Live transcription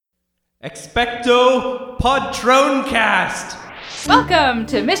Expecto Patronecast! Welcome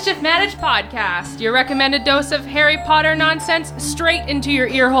to Mischief Managed Podcast, your recommended dose of Harry Potter nonsense straight into your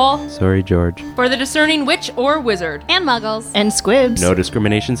ear hole. Sorry, George. For the discerning witch or wizard. And muggles. And squibs. No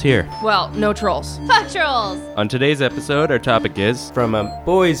discriminations here. Well, no trolls. Fuck trolls. On today's episode, our topic is from a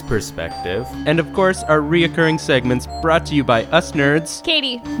boy's perspective. And of course, our reoccurring segments brought to you by us nerds.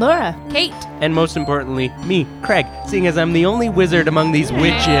 Katie. Laura. Kate. And most importantly, me, Craig, seeing as I'm the only wizard among these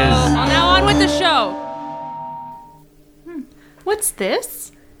witches. Well, now on with the show. What's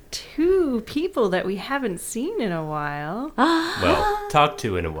this? Two people that we haven't seen in a while. Well, talk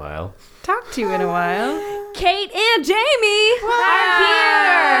to in a while. Talked to in a while. Kate and Jamie are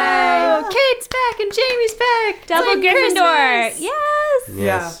Oh, Kate's back and Jamie's back. here. Double Gryffindor. Yes.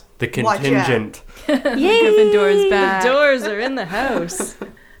 Yes. The contingent. Yay. Gryffindor's back. The doors are in the house.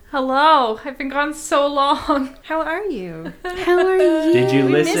 Hello. I've been gone so long. How are you? How are you? Did you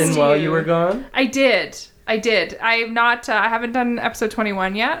We listen missed while you. you were gone? I did. I'm not, I haven't done episode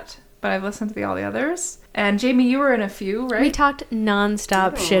 21 yet, but I've listened to all the others. And Jamie, you were in a few, right? We talked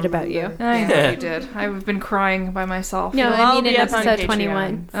non-stop shit about you. I know you did. I've been crying by myself. No, I'll I mean be in up on episode Patreon.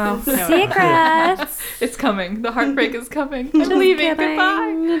 21. Oh, no. Secrets. It's coming. The heartbreak is coming. I'm leaving.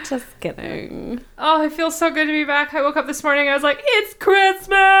 Goodbye. Just kidding. Oh, it feels so good to be back. I woke up this morning. I was like, it's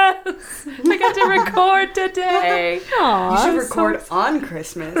Christmas. I get to record today. Aww. You should record on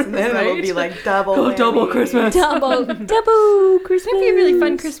Christmas, and then it'll Right? be like double. whammy. double Christmas. Double Christmas. It'd be a really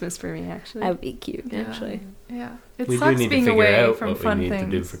fun Christmas for me, actually. That would be cute, actually. Yeah. It We do sucks need to being figure away out from what we fun need things. to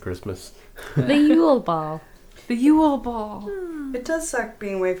do for Christmas. The Yule Ball. The Yule Ball. It does suck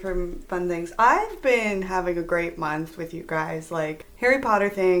being away from fun things. I've been having a great month with you guys. Like, Harry Potter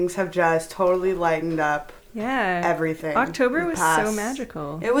things have just totally lightened up Yeah. everything. October The was past- so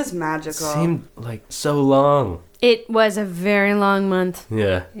magical. It was magical. Seemed like so long. It was a very long month.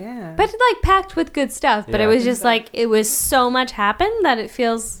 Yeah. Yeah. But like packed with good stuff. But Yeah. it was just like, it was so much happened that it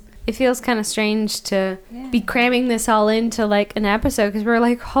feels kind of strange to be cramming this all into like an episode because we're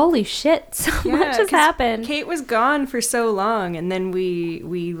like, holy shit, so much has 'cause happened. Kate was gone for so long, and then we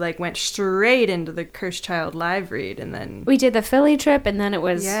like went straight into the Cursed Child live read, and then We did the Philly trip and then it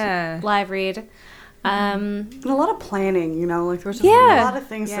was Yeah. live read. And a lot of planning, you know? Like, there was just Yeah. a lot of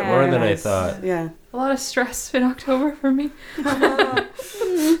things that Yeah. were More than I nice. thought. Yeah. A lot of stress in October for me.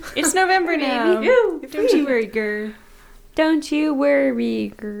 it's November now. Ew. Don't you worry, girl. Don't you worry,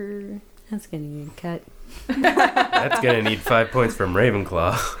 girl. That's gonna get cut. That's gonna need 5 points from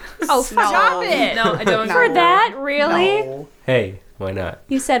Ravenclaw. Oh, stop it! No, I don't. For that, really? No. Hey, why not?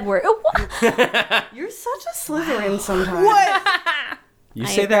 You said word. Oh, what? You're such a Slytherin sometimes. What? You I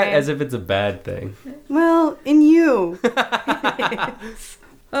say that agree. as if it's a bad thing. Well, in you.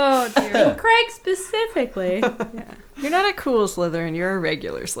 Oh, dear. Craig specifically. You're not a cool Slytherin. You're a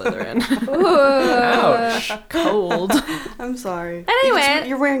regular Slytherin. Ouch. Cold. I'm sorry. Anyway.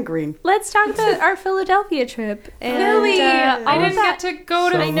 You're wearing green. Let's talk about our Philadelphia trip. And, Philly. all I of didn't that- get to go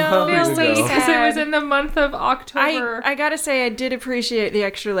to So long Philly ago. because it was in the month of October. I gotta say, I did appreciate the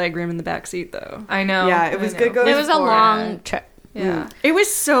extra leg room in the back seat, though. I know. Yeah, it was I good know. going. It was a for long trip. Yeah. It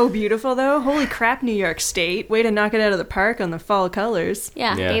was so beautiful, though. Holy crap, New York State. Way to knock it out of the park on the fall colors.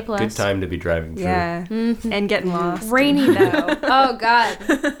 Yeah, Yeah, A+. good time to be driving through. Yeah. And getting lost. Rainy though. Oh god.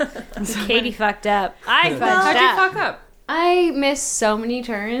 Katie fucked up. I fucked How'd you up. fuck up? I missed so many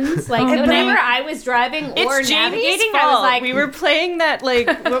turns. Like but- whenever I was driving or It's navigating, Jamie's I was fault. like, We were playing that, like,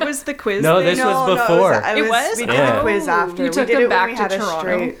 what was the quiz No, thing? this was No, before. It was? We did Yeah. the quiz after. You took we did them it back when we to had a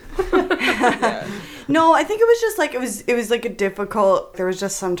Toronto. straight. No, I think it was just like it was like a difficult. There was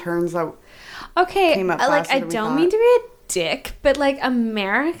just some turns that okay, came up like faster I than we don't thought. mean to be a dick, but like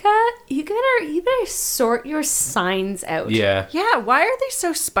America, you better sort your signs out. Yeah. Yeah, why are they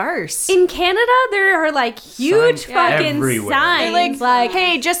so sparse? In Canada, there are like huge Signs fucking everywhere. signs. They're like,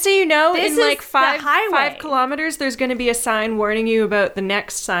 hey, just so you know, This in like is the five highway. kilometers, there's going to be a sign warning you about the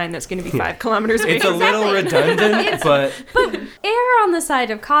next sign that's going to be 5 kilometers away. It's a little redundant, but but err on the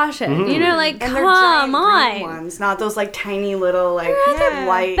side of caution. You know, like and they're come giant green on. ones, not those like tiny little like Yeah.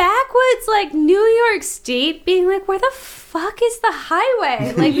 white. Backwoods, like New York State, being like, where the fuck is the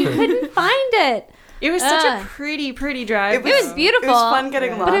highway? Like we couldn't find it. It was such Ugh. a pretty drive. It was beautiful. It was fun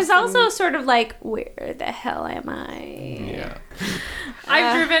getting lost. But it was also and- sort of like, where the hell am I? yeah.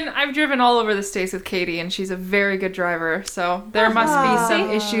 I've driven all over the States with Katie, and she's a very good driver. So there must be some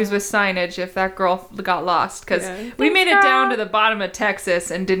issues with signage if that girl got lost. Because we made it down to the bottom of Texas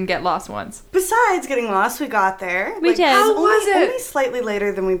and didn't get lost once. Besides getting lost, we got there. We did. How How was it? Only slightly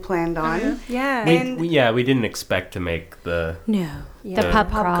later than we planned on. Yeah. And We didn't expect to make the No. The pub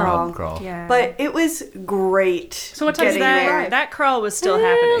crawl. Pub crawl. Yeah. But it was great. So what time is getting that? there. That crawl was still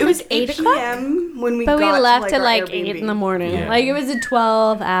happening. It was 8 8 p.m. when we got But we left to at our like Airbnb. 8 in the morning. Yeah. Like it was a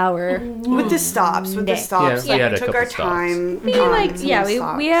 12-hour. With the stops, Yeah, we had a took couple our stops. time. We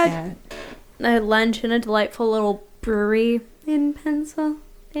we had lunch in a delightful little brewery in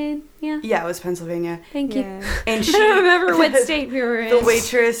Pennsylvania. Yeah, it was Pennsylvania. Thank you. Yeah. And I don't remember what state we were in. The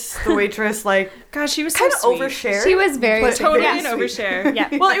waitress, like, Gosh, she was kind so of sweet. overshared. She was very but sweet. Totally very an sweet. overshare.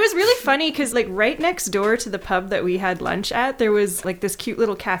 Yeah. Well, it was really funny because, like, right next door to the pub that we had lunch at, there was, like, this cute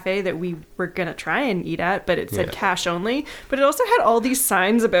little cafe that we were going to try and eat at, but it said cash only. But it also had all these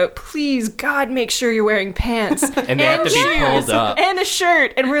signs about, please, God, make sure you're wearing pants. And they have to be pulled up. And a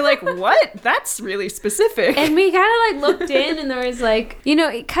shirt. And we're like, what? That's really specific. And we kind of like looked in, and there was like,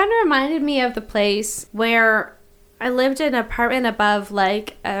 it kind of reminded me of the place where I lived in an apartment above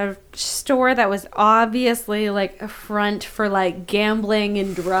like a store that was obviously like a front for like gambling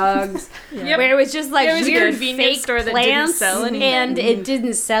and drugs. Yep. Where it was just like It was a weird convenience fake store that didn't plants sell anything. and it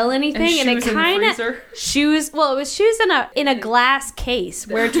didn't sell anything, and, it shoes in the kind of freezer. shoes. Well, it was shoes in a glass case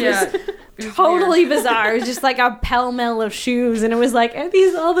where it was Yeah. It was totally bizarre. It was just like a pell-mell of shoes, and it was like, are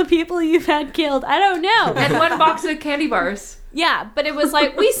these all the people you've had killed? I don't know. And one box of candy bars. Yeah, but it was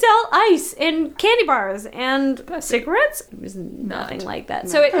like, we sell ice and candy bars and cigarettes. It was nothing like that.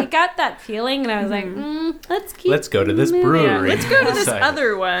 So it got that feeling, and I was like, let's go to this moving. brewery. Let's go to this Outside.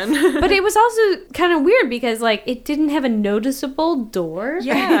 other one. But it was also kind of weird because, like, it didn't have a noticeable door.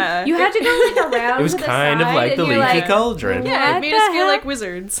 Yeah. You had to go, like, around It was to the kind of side, like the and you're Leaky like, Cauldron. Yeah, it What made the us feel heck? like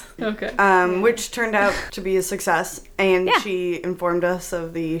wizards. Okay. which turned out to be a success. And Yeah. she informed us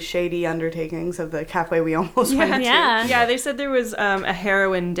of the shady undertakings of the cafe we almost went to. Yeah. Yeah, they said there was a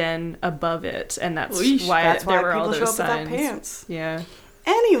heroin den above it, and that's Oish. why That's why there were people all show those up signs. without pants. Yeah.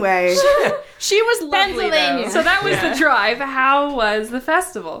 Anyway, She was lovely, Pennsylvania. though. So that was the drive. How was the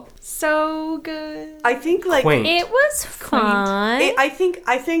festival? So good. I think like Quaint. It was fun. I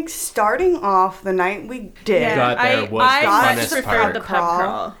think starting off the night we did, Got there was I the much funnest preferred part. the pub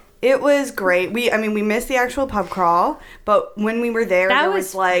crawl. it was great. We missed the actual pub crawl, but when we were there, that there was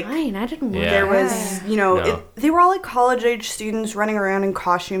was like fine. I didn't want Yeah. there was No. they were all like college age students running around in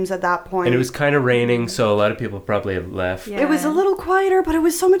costumes at that point. And it was kind of raining, so a lot of people probably have left. Yeah. It was a little quieter, but it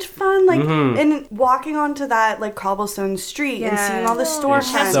was so much fun. Like, Mhm. and walking onto that like cobblestone street and Yeah. seeing all the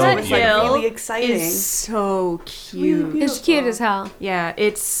storefronts so was like cute. really exciting. Is so cute. It's cute as hell. Yeah,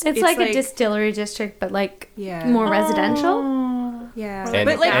 it's It's like a distillery district, but like Yeah. more residential. Yeah, And-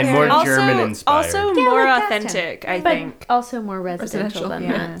 but like and more also, German-inspired. Also Yeah, more like that authentic, I But think. also more residential, than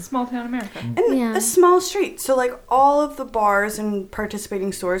yeah. that. Small town America. And Yeah. a small street. So like all of the bars and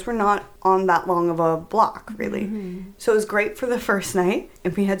participating stores were not on that long of a block, really. So it was great for the first night,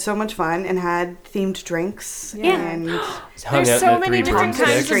 and we had so much fun and had themed drinks. Yeah. And Hung There's out in so the many Three different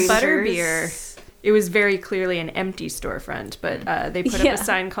kinds Broomsticks. of Strangers. butterbeer. It was very clearly an empty storefront, but they put Yeah. up a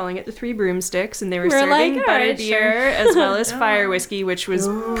sign calling it the Three Broomsticks, and they were We're serving like, all right, butterbeer sure. as well as fire whiskey, which was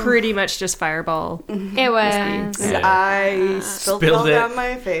pretty much just Fireball. It was. and Yeah. I spilled it all Spilled it. down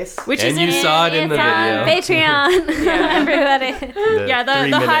my face. Which And is you in- saw it in the It's video. on Patreon, everybody. Yeah, the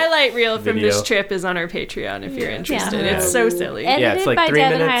 3-minute highlight reel from video. this trip is on our Patreon if you're interested. Yeah. It's so silly. And- Yeah, it's Edited like by 3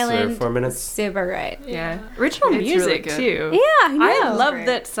 Devin minutes Highland. or 4 minutes. Super great. Yeah. Original It's really music, good. too. Yeah, I know. I love Great.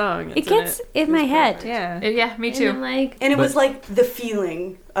 that song. It gets in my head. Yeah. Yeah, me And too. I'm like, And it But- was like the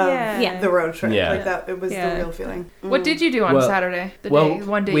feeling of Yeah. the road trip. Yeah. Like that, it was Yeah. the real feeling. What did you do on Well- Saturday?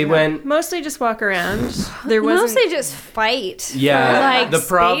 One day we you had? went. Mostly just walk around. There wasn't mostly just fight. Yeah, for, like, the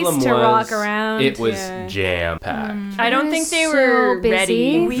problem space to was walk around. it was Yeah. jam packed. I don't It think was they so were busy.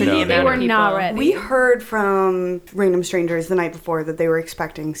 ready for the No, amount they of were people. not ready. We heard from random strangers the night before that they were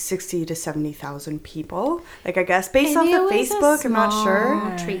expecting 60 to 70,000 people. Like, I guess based off And it of was a Facebook, I'm not sure.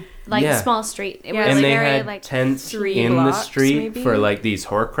 small Street. Like Yeah. a small street. It Yeah. was And they very had like tents 3 in the blocks, street maybe? for like these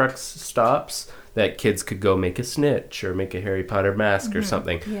Horcrux stops that kids could go make a snitch or make a Harry Potter mask or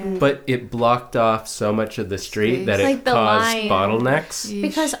something. But it blocked off so much of the street that it Like the caused line. bottlenecks.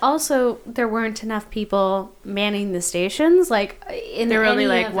 because also there weren't enough people manning the stations. Like in There were only,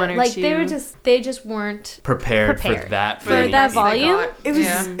 any like, of one it. or like two. they just weren't. Prepared Prepared. for that For many that people. volume? It was,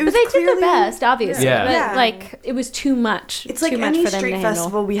 Yeah. it But was they did clearly, their best, obviously. Yeah. But Yeah. like it was too much. It's like too much any for them street to handle.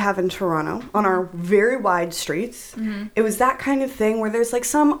 festival we have in Toronto on our very wide streets. It was that kind of thing where there's like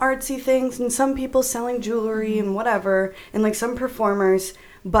some artsy things and some people selling jewelry and whatever, and like some performers.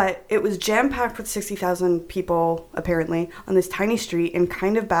 But it was jam packed with 60,000 people apparently on this tiny street in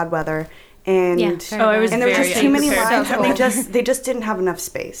kind of bad weather. And Yeah, Oh, it was and there was very just too many unprepared. lines, and they just didn't have enough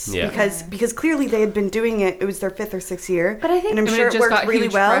space. Yeah. Because clearly they had been doing it. It was their 5th or 6th year. But I think- and I'm And sure it it just worked got really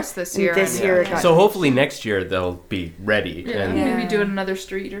huge well. press this year, And this and year it got So hopefully next year they'll be ready. And, Maybe do it another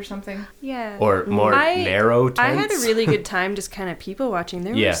street or something. Yeah. or more narrow tents. I had a really good time just kind of people watching.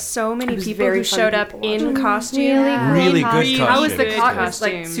 There Yeah. were so many It was people very who fun showed up people in watching. costume. Really good Really costume. How was the good like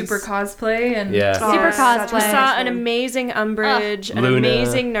costumes. super cosplay and Yeah. Super cosplay. We saw an amazing Umbridge, an Luna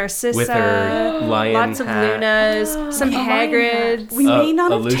amazing Narcissa, with her lion lots of hat. Lunas, some Hagrids. We may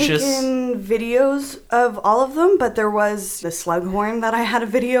not have Lucius. taken videos of all of them, but there was the Slughorn that I had a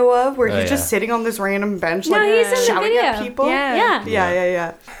video of where he's just sitting on this random bench, No, he's in the shouting at video. people. Yeah.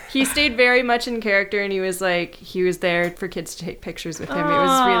 Yeah. He stayed very much in character, and he was there for kids to take pictures with him. It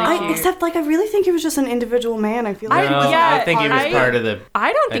was really cute. Except, I really think he was just an individual man. I feel like he was I think he was I- part of the.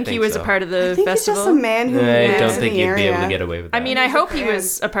 I don't think he was so. a part of the I think festival. he's just a man who I lives don't in think the you'd area. be able to get away with that. I mean, I hope he fan.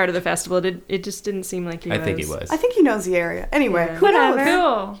 was a part of the festival. It just didn't seem like he was. I think he was. I think he knows the area. Anyway, Yeah. who knows? Whatever.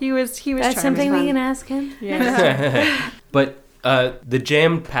 Cool. He was That's charming. something we fun. can ask him. Yeah. But the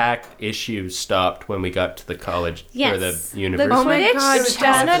jam pack issue stopped when we got to the college or the Yes. university. Oh my Quidditch god, stuff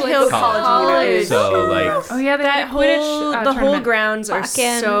Chestnut Hill College. College. So like, Oh yeah, That whole the whole grounds are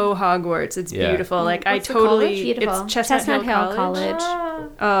Fucking- so Hogwarts. It's Yeah. beautiful. Like I What's the totally college? Beautiful. it's Chestnut Hill College.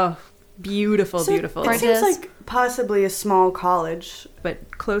 Oh, beautiful, So beautiful. It seems Gorgeous. like possibly a small college.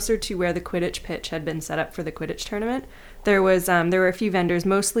 But closer to where the Quidditch pitch had been set up for the Quidditch tournament. There were a few vendors,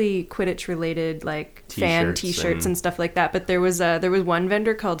 mostly Quidditch related, like fan T-shirts and stuff like that. But there was one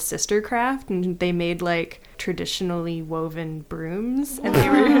vendor called Sistercraft, and they made like traditionally woven brooms, and they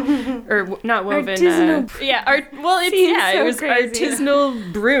were not woven. Artisanal It was crazy.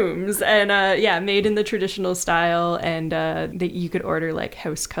 artisanal brooms, and made in the traditional style, and that you could order like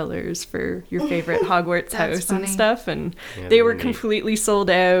house colors for your favorite Hogwarts house funny. and stuff, and Yeah, they they were were neat. completely sold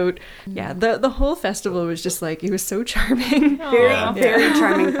out. Yeah, the whole festival was just like, it was so charming. Very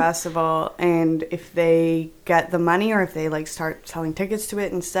charming festival. And if they get the money, or if they start selling tickets to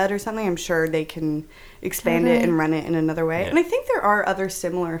it instead or something, I'm sure they can expand it and run it in another way. Yeah. And I think there are other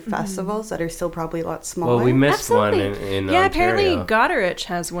similar festivals that are still probably a lot smaller. well, we missed one Absolutely. in Yeah, Ontario. apparently Goderich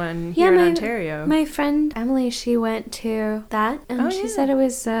has one here in Ontario. My friend Emily, she went to that, and she said it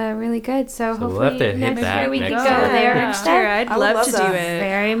was really good. So, we'll hopefully have to hit next that year we could next go year. there Yeah. instead. Sure, I'd I would love love to do that. it.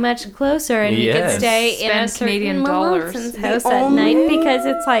 Very much closer, and we Yes. could stay in Spend a certain Canadian dollars. Melanson The house at only- night because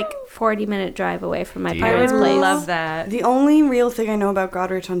it's like 40-minute drive away from my Dear. I parents' would place. love that. The only real thing I know about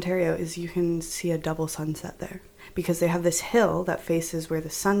Goderich, Ontario is you can see a double sunset there, because they have this hill that faces where the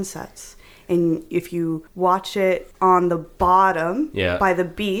sun sets. And if you watch it on the bottom by the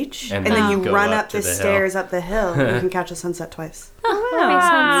beach, And and then then go you run up up to the the hill. stairs up the hill, you can catch a sunset twice. Oh, that makes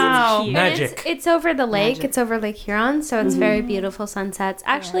sense. Wow. And Magic. It's over the lake. Magic. It's over Lake Huron, so it's very beautiful sunsets.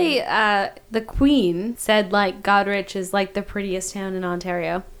 Actually, the Queen said Goderich is the prettiest town in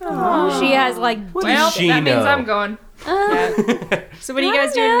Ontario. She has Well, she that means know? I'm going. So what are you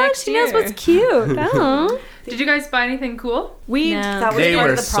guys doing next she year? knows what's cute. Oh. Did you guys buy anything cool? We No. That was They part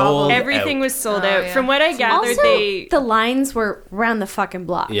were of the problem. sold everything out. was sold Oh, out. yeah. From what I gathered, Also, they the lines were around the fucking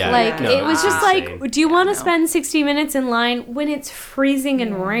block. Yeah. No, It was just insane. do you want to spend 60 minutes in line when it's freezing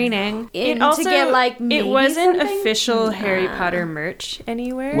and raining? it also to get it maybe wasn't something? official Harry Potter merch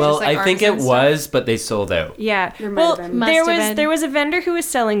anywhere. Well, Just, I think it artisan was, but they sold out. yeah. There might Well, have been. Must have been. there was a vendor who was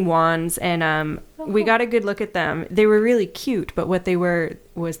selling wands, and we got a good look at them. They were really cute, but what they were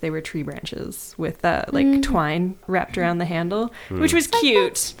tree branches with twine wrapped around the handle, which was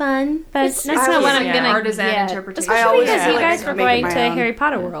cute. Fun, but It's- that's I not what was- I'm yeah. gonna Artisan get. interpretation. I Especially always because feel you like guys I were make going my to own Harry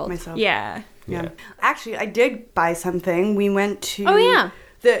Potter World. myself. Yeah. Yeah. Actually, I did buy something. We went to Oh, yeah.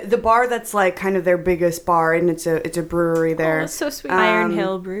 the bar that's kind of their biggest bar, and it's a brewery there. Oh, that's so sweet. Iron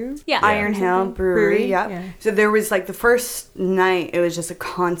Hill Brew. Yeah. Iron Hill Brewery, yeah. Yeah. So there was the first night, it was just a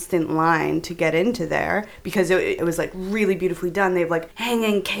constant line to get into there because it was really beautifully done. They have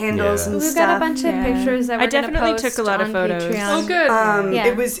hanging candles Yeah. and We've stuff. got a bunch of pictures that I we're gonna definitely post took a lot of on photos. Patreon. Oh, good. Yeah.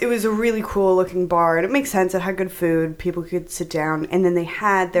 It was a really cool looking bar, and it makes sense. It had good food. People could sit down, and then they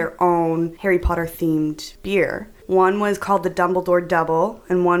had their own Harry Potter themed beer. One was called the Dumbledore Double,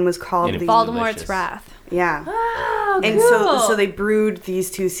 and one was called And it the was Voldemort's delicious. Wrath. yeah. Oh, And cool. so they brewed these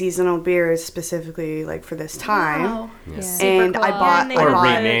two seasonal beers specifically for this time. Wow. Yes. And cool. I bought they Or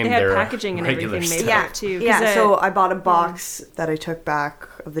had, rename they had their packaging and regular everything made stuff. up too. 'cause, Yeah, so I bought a box that I took back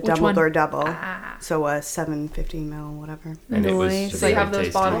of the Which one? Dumbledore Double. Ah. So 715 ml, whatever. And it was Nice. So you have very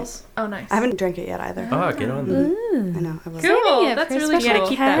those tasty. bottles? Oh, nice. I haven't drank it yet either. Oh, get on that. I know. I will. Cool. Saving it That's for really you gotta cool.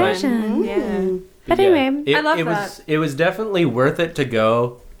 keep that one. occasion. Yeah. But Yeah, anyway, it, I love it that. was it was definitely worth it to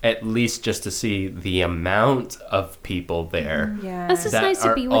go at least just to see the amount of people there. Yeah. It's just that nice to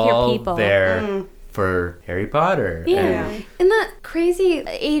are be with your all people. there for Harry Potter. Yeah. And the crazy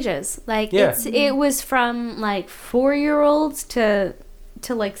ages. Like, it was from, like, 4-year-olds to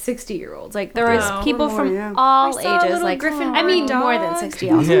like 60-year-olds. Like, there was people from all ages. Like, I mean, more than 60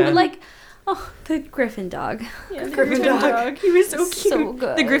 also. But, like, the Griffin dog. Yeah, the Griffin dog. He was so cute. So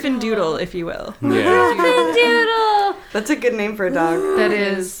good. The Griffin Doodle, if you will. Yeah. Griffin Doodle. That's a good name for a dog. That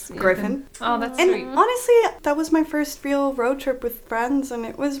is. Griffin. Oh, that's and sweet. Honestly, that was my first real road trip with friends, and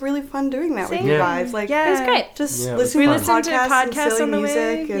it was really fun doing that with you guys. Like, it was great. Just listening to podcasts and silly on the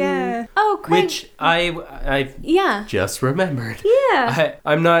music. way. And Oh, Craig. Which I just remembered. Yeah.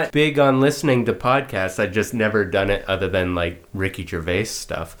 I'm not big on listening to podcasts. I've just never done it other than like Ricky Gervais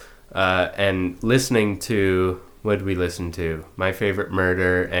stuff. And listening to, what did we listen to? My Favorite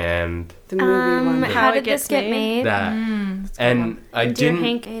Murder and the movie one. How Did This Get Made? That. And I Dear didn't...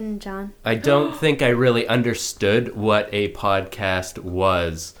 Hank and John. I don't think I really understood what a podcast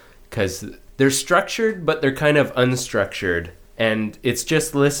was, because they're structured, but they're kind of unstructured. And it's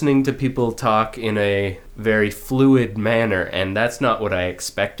just listening to people talk in a very fluid manner, and that's not what I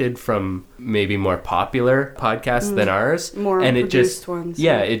expected from maybe more popular podcasts than ours. More and it produced just, ones.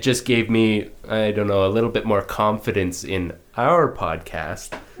 Yeah, it just gave me, I don't know, a little bit more confidence in our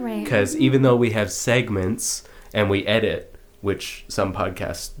podcast. Right. Because even though we have segments and we edit, which some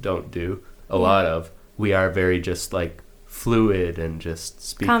podcasts don't do a lot of, we are very just like fluid and just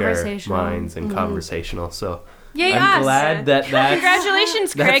speak our minds and conversational. So Yay, I'm glad that's...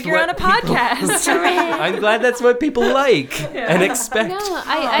 Congratulations, Craig, you're on a podcast. I'm glad that's what people like and expect. No,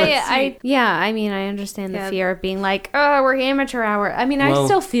 I mean, I understand the fear of being like, oh, we're amateur hour. I mean, I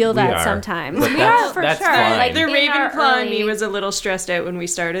still feel that sometimes. But we are, for that's sure. fine. Like, The in our Ravenclaw in me early- was a little stressed out when we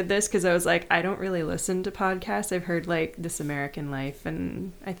started this, because I was like, I don't really listen to podcasts. I've heard like This American Life,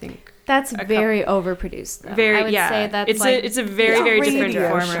 and I think That's very overproduced, though. I would say that's it's a very different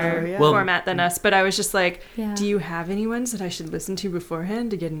show, format than us. But I was just like, do you have any ones that I should listen to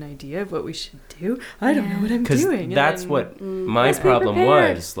beforehand to get an idea of what we should do? I don't know what I'm doing. Because that's what my problem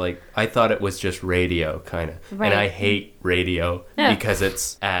was. Like, I thought it was just radio, kind of. Right. And I hate radio because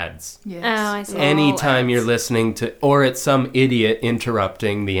it's ads. Yes. Oh, I see. Anytime you're listening to, or it's some idiot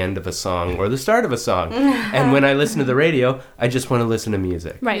interrupting the end of a song or the start of a song. And when I listen to the radio, I just want to listen to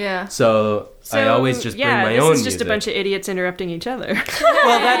music. Right. Yeah. So I always just bring my own music. this is just a bunch of idiots interrupting each other.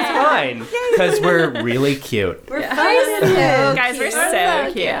 Well, that's fine, because we're really cute. We're fun. Guys, we're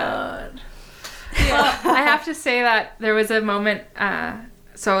so cute. Well, I have to say that there was a moment.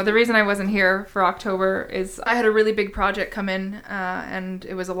 So the reason I wasn't here for October is I had a really big project come in, and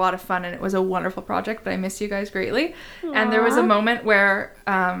it was a lot of fun, and it was a wonderful project, but I miss you guys greatly. Aww. And there was a moment where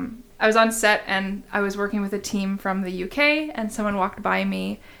I was on set, and I was working with a team from the UK, and someone walked by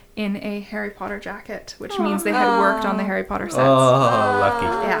me in a Harry Potter jacket, which means they had worked on the Harry Potter sets. Oh, lucky.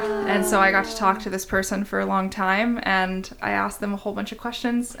 Yeah, and so I got to talk to this person for a long time, and I asked them a whole bunch of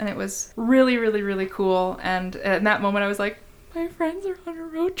questions, and it was really, really, really cool. And in that moment, I was like, my friends are on a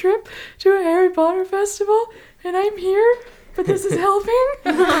road trip to a Harry Potter festival, and I'm here, but this is helping.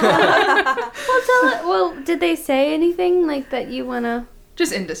 Well, did they say anything like that you want to...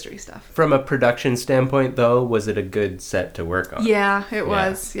 Just industry stuff. From a production standpoint, though, was it a good set to work on? Yeah, it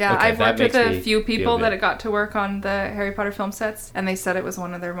was. Yeah, Okay, I've worked with a few people that got to work on the Harry Potter film sets, and they said it was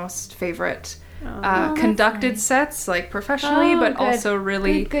one of their most favorite conducted sets, like professionally, but also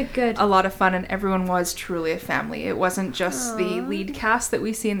really good. A lot of fun, and everyone was truly a family. It wasn't just the lead cast that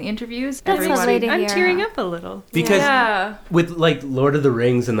we see in the interviews. That's lovely to hear. I'm tearing up a little. Because with like Lord of the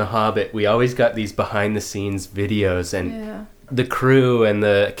Rings and The Hobbit, we always got these behind the scenes videos, and the crew and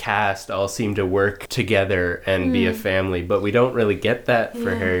the cast all seem to work together and be a family, but we don't really get that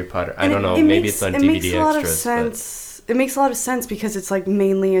for Harry Potter. I don't know, maybe it's on DVD extras. It makes a lot of sense because it's like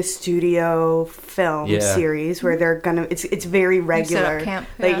mainly a studio film series where they're gonna. It's very regular. You set up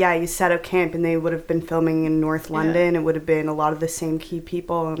camp. You set up camp, and they would have been filming in North London. It would have been a lot of the same key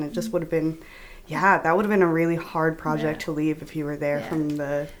people, and it just would have been. Yeah, that would have been a really hard project to leave if you were there from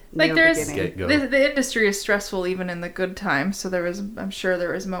the beginning. The industry is stressful even in the good times. So I'm sure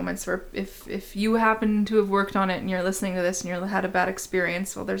there was moments where if you happen to have worked on it and you're listening to this and you had a bad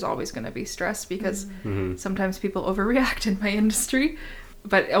experience, well, there's always going to be stress because sometimes people overreact in my industry.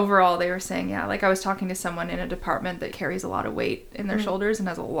 But overall, they were saying, like I was talking to someone in a department that carries a lot of weight in their shoulders and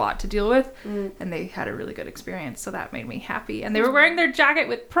has a lot to deal with, and they had a really good experience, so that made me happy. And they were wearing their jacket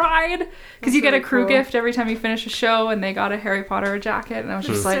with pride, because you get a crew gift every time you finish a show, and they got a Harry Potter jacket, and I was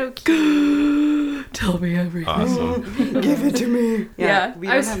just like, tell me everything. Awesome. Give it to me. Yeah, we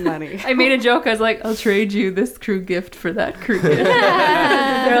don't have money. I made a joke, I was like, I'll trade you this crew gift for that crew gift.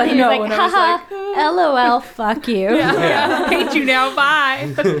 They're like, He's no. like, And I was haha, LOL, fuck you. yeah. Hate you now,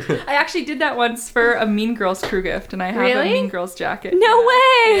 bye. I actually did that once for a Mean Girls crew gift, and I have Really? a Mean Girls jacket. No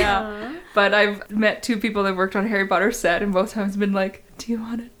way. Yeah. But I've met 2 people that worked on Harry Potter set, and both times been like, do you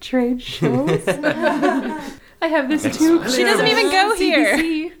want to trade shows? I have this too. She doesn't even go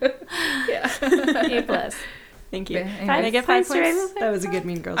here. A+. Thank you. Anyway. Can I get 5 points to points? Raven's? That was a good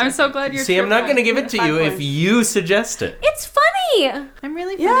Mean Girls. I'm so glad you're See, I'm not going to give it to you 5 if points. you suggest it. It's funny. I'm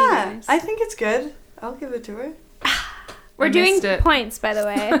really funny, Yeah, guys. I think it's good. I'll give it to her. We're I doing missed it. points, by the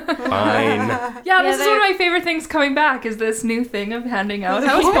way. Fine. Yeah, this is they're- one of my favorite things coming back is this new thing of handing out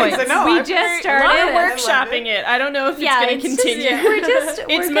house Points, points. I know. We I've just heard- started. A lot of I love workshopping it. I don't know if Yeah, it's going it's to just- continue.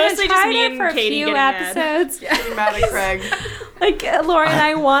 we're gonna mostly just try me it and for a Katie few getting mad. episodes. Getting mad at Craig. Like Laura and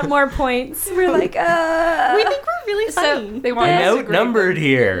I want more points. We're like, We think we're really So- funny. They want Yeah. I'm outnumbered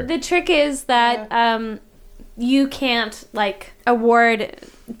here. The trick is that you can't like award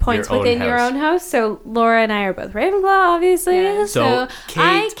points Your own within your house. own house. So Laura and I are both Ravenclaw, obviously. Yeah. So I Kate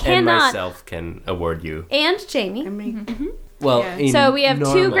and cannot. myself can award you. And Jamie. I mean, Well, Yeah. in So we have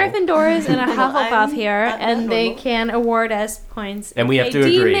normal. 2 Gryffindors and a Hufflepuff I'm here, not and they normal. can award us points. And we if have they to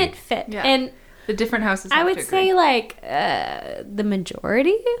deem agree. it fit. Yeah. And the different houses. I have would to say agree. like the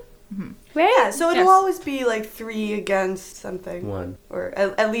majority. Right? yeah, so it'll Yes. always be like 3 against something. One. Or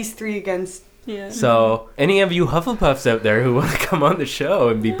at least 3 against. Yeah. So, any of you Hufflepuffs out there who want to come on the show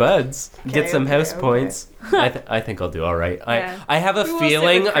and be buds, get some okay, house okay. points, I think I'll do all right. Yeah. I have a We will sit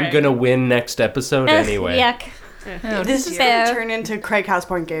feeling with I'm Craig. going to win next episode Ugh, anyway. Yuck. Oh, This is So- going to turn into Craig House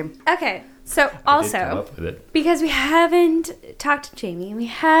Point game. Okay. So I did come also, up with it. because we haven't talked to Jamie, we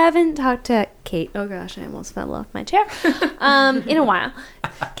haven't talked to Kate. Oh gosh, I almost fell off my chair. In a while,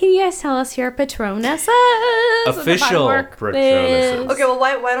 can you guys tell us your Patronesses? Official Patronesses. Okay, well,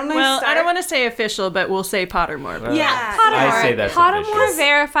 why don't I Well, start? I don't want to say official, but we'll say Pottermore. Well, Yeah, Pottermore. I say that's Pottermore official.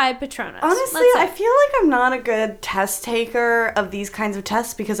 verified Patronus. Honestly, Let's say. I feel like I'm not a good test taker of these kinds of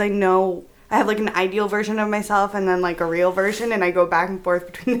tests because I know I have like an ideal version of myself and then like a real version, and I go back and forth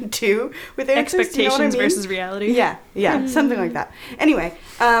between the two with answers. Expectations you know what I mean? versus reality. Yeah, something like that. Anyway,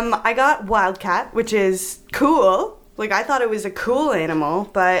 I got Wildcat, which is cool. Like, I thought it was a cool animal,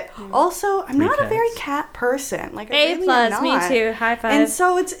 but also I'm Three not a very cats. cat person. Like, I A really plus, am me not. too. High five. And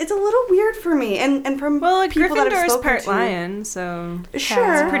so it's a little weird for me. And from Well, a people that I've Gryffindor's spoken part to, lion, so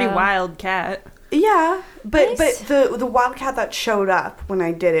sure, it's a pretty wild cat. yeah, but Nice. the wildcat that showed up when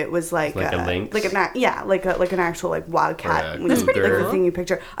I did it was like Like a lynx? like an actual like wildcat. Or a When you- cougar. like the thing you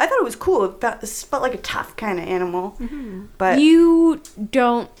picture. I thought it was cool. It felt like a tough kind of animal, but you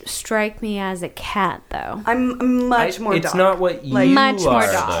don't strike me as a cat, though. I'm much more It's dog. not what you Like, much more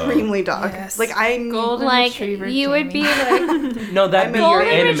are, dog. though. Extremely dog. Yes. Like I'm Golden Like retriever, you would be Jamie. like, No, that'd be I'm a your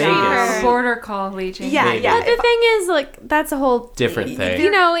golden retriever. animagus. Border collie, Jamie. Yeah, Maybe. yeah. but the thing is, like, that's a whole Different thing. You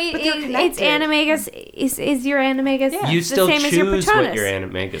know, But they're it's connected. animagus. Is your animagus You the still same as your choose Patronus? what your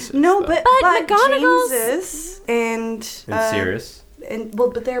animagus is. No, though. but McGonagall's- James's and And Sirius.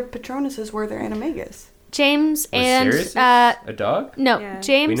 but their Patronuses were their animagus. James Was and Sirius uh a dog? no, Yeah.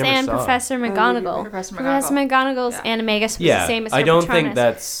 James We never and saw it. Professor McGonagall. Professor Professor McGonagall's Yeah. animagus was the Yeah, same as her I don't Patronus. think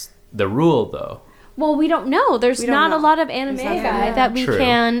that's the rule, though. Well, we don't know. There's We don't not know. a lot of There's anime not- guy Yeah. that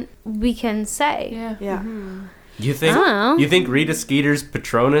True. we can say. Yeah. Yeah. You think Oh. you think Rita Skeeter's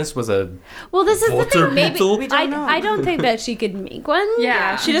Patronus was a Well, this is the Walter thing. Maybe Beetle? We don't know. I don't think that she could make one.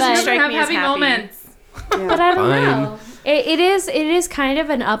 Yeah. She doesn't But- strike have me as heavy happy. moments. Yeah. But I don't Fine. know. It is kind of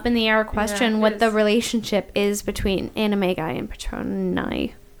an up in the air question Yeah, it what the is. relationship is between anime guy and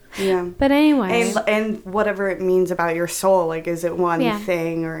Patroni. Yeah. But anyway, And whatever it means about your soul, like is it one Yeah.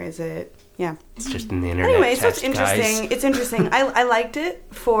 thing or is it it's just an internet Anyway, so test, it's interesting. guys. It's interesting. I liked it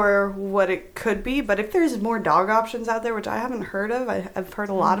for what it could be, but if there's more dog options out there, which I haven't heard of, I've heard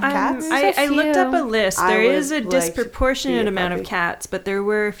a lot of cats. There's a I looked up a few. list. I There is a would like to disproportionate see a amount of puppy. cats, but there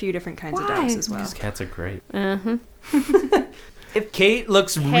were a few different kinds of Why? dogs as well. These cats are great. uh-huh. Kate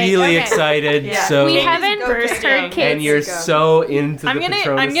looks really okay. excited, Yeah. so We Kate, haven't go, burst Kate, her go. kids. and you're Go. so into I'm the gonna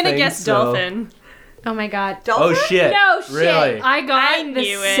Patronus I'm gonna thing, guess so- dolphin. Oh my god. Dolphin? Oh shit! No shit. Really? I got I the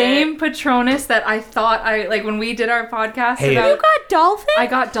knew it. same Patronus that I thought I like when we did our podcast Hey, about. You got dolphin? I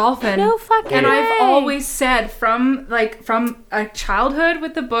got dolphin. No fucking And way. I've always said from a childhood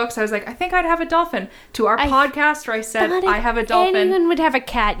with the books, I was like, I think I'd have a dolphin. To our I podcast where I said thought if I have a dolphin. Anyone would have a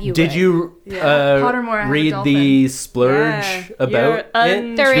cat. You Did would. you Pottermore, I have a read dolphin. the splurge Yeah, about you're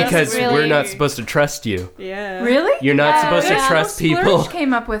it? There is Because really- we're not supposed to trust you. Yeah. Really? You're not Yeah, supposed to yeah. trust Splurge people.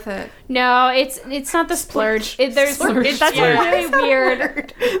 came up with it. No, it's not the splurge. That's Splurge. a really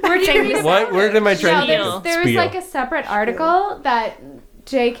weird. Where do you thing. What word am I trying No, to think of? there was Spiel. like a separate article that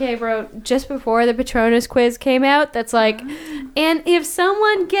JK wrote just before the Patronus quiz came out. That's like, and if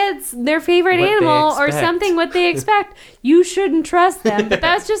someone gets their favorite What they animal or expect. something, what they expect, you shouldn't trust them. But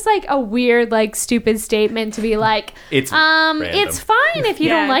that's just like a weird, like, stupid statement to be like, It's it's fine if you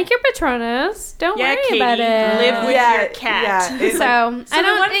don't like your Patronus. Don't worry Katie, about it. live with your cat. Yeah, So I the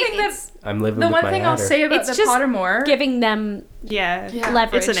don't one think thing it's I'm living The with one my thing I'll adder. say about It's the just Pottermore giving them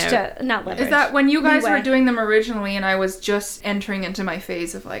leverage It's an out. to not leverage. is that when you guys Leeway. were doing them originally and I was just entering into my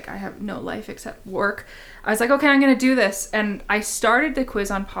phase of like I have no life except work, I was like, okay, I'm gonna do this, and I started the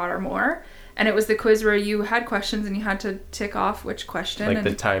quiz on Pottermore, and it was the quiz where you had questions and you had to tick off which question, Like and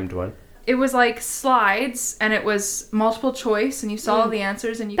the timed one. it was like slides and it was multiple choice and you saw all the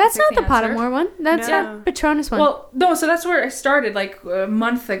answers and you That's could not pick the answer. Pottermore one. That's No. that Patronus one. Well, no, so that's where I started like a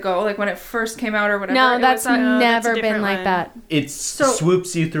month ago, like when it first came out or whatever. no, It that's was, never a been different like one. that. It So-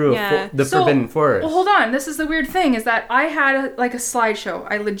 swoops you through Yeah. the Forbidden Forest. Well, hold on. This is the weird thing is that I had a slideshow.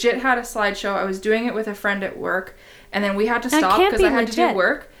 I legit had a slideshow. I was doing it with a friend at work, and then we had to That stop can't because be I had to do legit.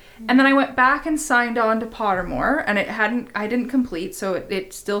 work. And then I went back and signed on to Pottermore, and I didn't complete, so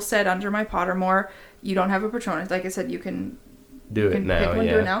it still said under my Pottermore, you don't have a Patronus. Like I said, you can do it now, pick one,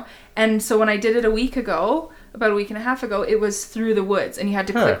 do it now. And so when I did it a week ago, about a week and a half ago, it was through the woods, and you had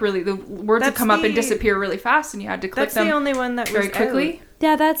to click the words would That's come up and the- disappear really fast, and you had to click That's them the only one that very was quickly.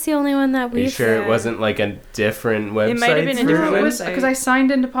 Yeah, that's the only one that Are you we've. sure Yeah. it wasn't like a different website? It might have been a different version? website. Because I signed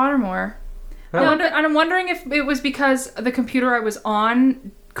into Pottermore. Huh. I'm wondering if it was because the computer I was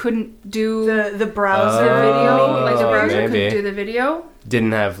on couldn't do the browser the video, like the browser maybe. couldn't do the video.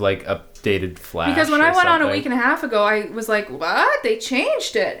 Didn't have like updated Flash. Because when or I went on a something. week and a half ago, I was like, "What? They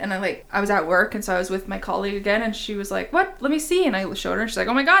changed it!" And I was at work, and so I was with my colleague again, and she was like, "What? Let me see." And I showed her, and she's like,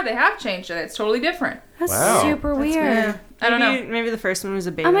 "Oh my god, they have changed it. It's totally different." That's Wow. super weird. Yeah, I don't know. Maybe the first one was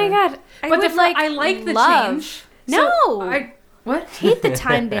a beta. Oh my god! I But would I like the love- change. No, So what? hate the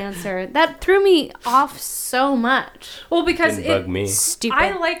time dancer. That threw me off so much. Well, because Didn't bug me. Stupid.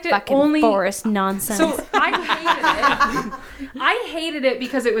 I liked it fucking only forest nonsense. So I hated it. I hated it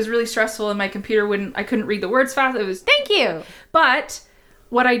because it was really stressful and my computer I couldn't read the words fast. It was, Thank you. but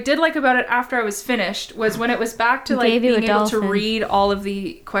what I did like about it after I was finished was when it was back to like Gave you a being able to dolphin. read all of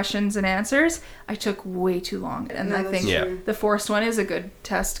the questions and answers, I took way too long. And No, I that's think true. the forest one is a good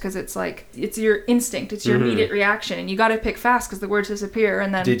test because it's like, it's your instinct, it's your Mm-hmm. immediate reaction, and you got to pick fast because the words disappear.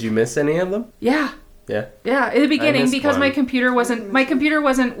 And then, Did you miss any of them? yeah. Yeah. Yeah, in the beginning missed because my one. computer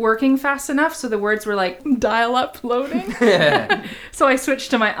wasn't working fast enough, so the words were like dial up loading. So I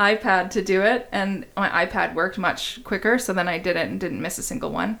switched to my iPad to do it, and my iPad worked much quicker. So then I did it and didn't miss a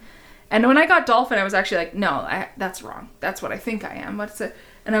single one. And when I got dolphin, I was actually like, no, that's wrong. That's what I think I am. What's it?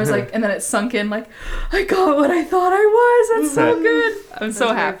 And I was like, and then it sunk in like, I got what I thought I was. That's so good. I'm so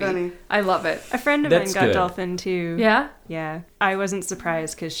That's very happy. funny. I love it. A friend of That's mine got good. dolphin too. Yeah. Yeah. I wasn't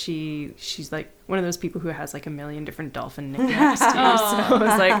surprised because she's like one of those people who has like a million different dolphin nicknames too. So I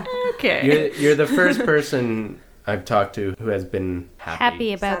was like, okay. You're the first person I've talked to who has been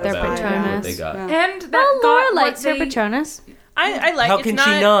Happy about their Satisfied. Patronus. what they got. Yeah. And that Well, got Laura what likes her they- Patronus. I like. How it's can not,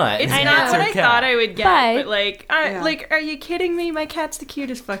 she not? It's I not know. what I It's her thought cat. I would get, But- but like, are you kidding me? My cat's the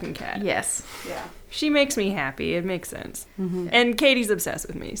cutest fucking cat. Yes. Yeah. She makes me happy. It makes sense. And Katie's obsessed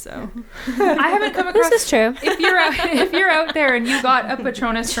with me, so I haven't come across. This is true. If you're out there and you got a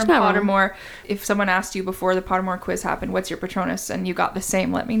Patronus from not wrong. Pottermore, if someone asked you before the Pottermore quiz happened, what's your Patronus, and you got the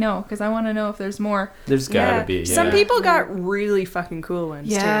same, let me know because I want to know if there's more. There's gotta be. Yeah. Some people got really fucking cool ones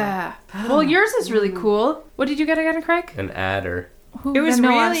too. Well, yours is really cool. What did you get again, Craig? An adder. Who? It was no,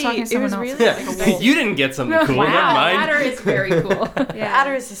 I was really- talking to it was someone else. really- Like a wolf. You didn't get something cool. Never Wow, mind. adder is very cool. The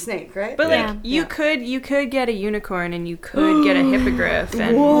adder is a snake, right? But Yeah. like you could get a unicorn and you could get a hippogriff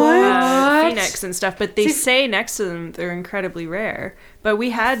and What? phoenix and stuff, but they say next to them they're incredibly rare. But we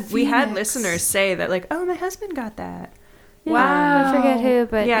had Phoenix. listeners say that like, oh, my husband got that. Wow. I forget who,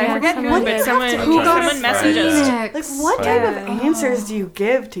 but Yeah, I forget someone who, What do but you someone have to- who got someone it messaged first? us. Like, what type of Yeah. answers do you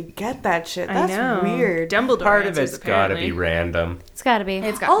give to get that shit? I That's know. weird. Dumbledore Part of answers, it's gotta apparently. be random. It's got to be.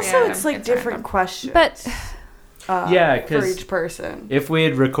 It's got Also, yeah, it's like different random. questions. But Yeah, for 'cause each person. If we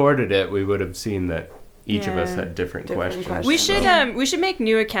had recorded it, we would have seen that each of us Yeah. had different Different questions. questions. We should make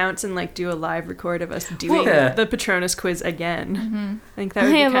new accounts and like do a live record of us doing Yeah. the Patronus quiz again. Mm-hmm. I think that I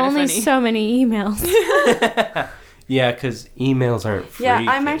would be have kind of only funny. so many emails. Yeah, because emails aren't free. Yeah,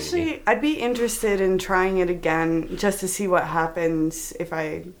 I'm Katie. I'd be interested in trying it again just to see what happens if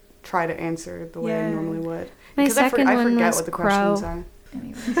I try to answer the way I Yeah. normally would. My 'Cause I second I one forget was what the crow. questions are.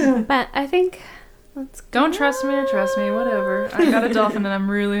 Anyway. But I think let's Don't trust me or trust me, whatever. I got a dolphin and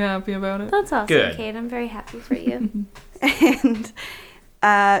I'm really happy about it. That's awesome, Good. Kate. I'm very happy for you. And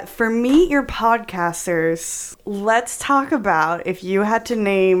For Meet Your Podcasters, let's talk about if you had to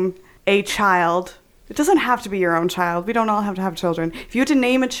name a child. It doesn't have to be your own child. We don't all have to have children. If you had to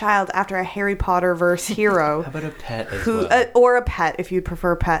name a child after a Harry Potter verse hero. How about a pet as well? Or a pet, if you'd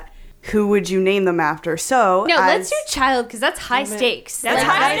prefer pet. Who would you name them after? So no, let's do child because that's high stakes. That's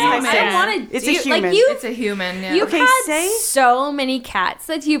high stakes. I don't want to. It's a human. Like It's a human. Yeah. You've Okay, had so many cats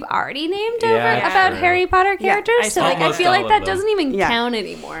that you've already named over about true. Harry Potter characters. So like, I Almost feel all like of that them. doesn't even Yeah. count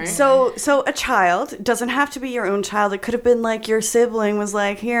anymore. So a child doesn't have to be your own child. It could have been like your sibling was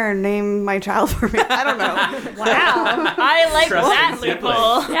like, here, name my child for me. I don't know. Wow. I like Trusted that sibling.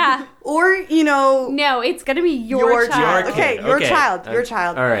 loophole. Yeah. Or, you know, No, it's gonna be your child. Your Okay, kid. your child. Your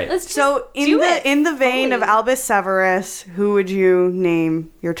child. All right. Let's just So in the vein of Albus Severus, who would you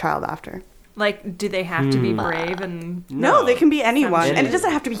name your child after? Like, do they have to be brave and... No, they can be anyone, and it Anyone.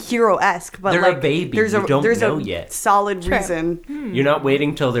 doesn't have to be hero-esque. But They're a like, baby. There's You don't there's know a yet. solid True. reason. You're not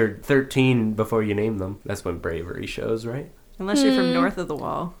waiting till they're 13 before you name them. That's when bravery shows, right? Unless you're from north of the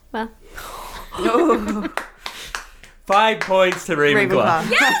wall. Well, 5 points to Ravenclaw.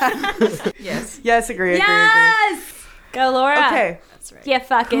 Ravenclaw. Yes. Yes, agree. yes. Go, Laura. Okay, That's right. You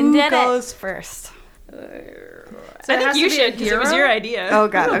fucking who did it. goes first? So I think you should, because it was your idea. Oh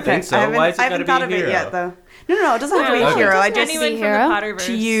God, don't okay. think so. I haven't, Why is it I haven't gotta thought be of a it hero? yet, though. No, it doesn't have to be a Okay. hero. I Just just anyone from the hero. Potterverse.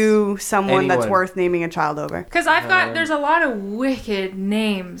 to you someone that's Anyone. worth naming a child over. Because there's a lot of wicked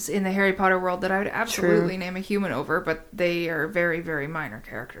names in the Harry Potter world that I would absolutely name a human over, but they are very, very minor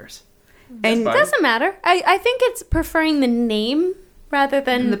characters. And fine. Doesn't matter. I think it's preferring the name rather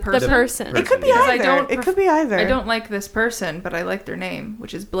than The person? it could be Because I either. don't It could be either. I don't like this person, but I like their name,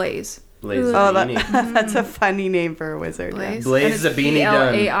 which is Blaise. Blaze Oh, the beanie. that's a funny name for a wizard. Yeah. Blaise. Blaise And it's the beanie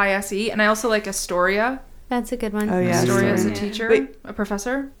done. Blaise. And I also like Astoria. That's a good one. Oh yeah. Astoria is a Yeah. teacher, Wait. a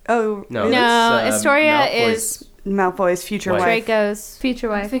professor. Oh No, No, that's, Astoria Malfoy's- is Malfoy's future Wife. wife. Draco's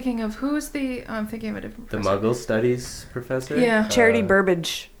future I'm wife. thinking of who's the. I'm thinking of a different the professor. Muggle Studies professor. Yeah. Charity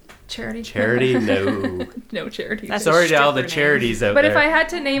Burbage. Charity. Charity, no. No charity. That's Sorry to all the stripper name. charities out But there. if I had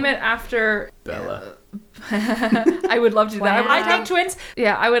to name it after Bella. I would love to do that. Wow. I think twins.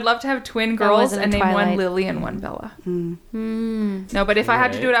 Yeah, I would love to have twin That girls wasn't and a name one Twilight. Lily and one Bella. Mm. No, but if I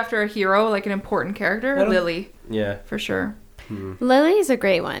had to Right. do it after a hero, like an important character, I don't- Lily Yeah. for sure. Lily's a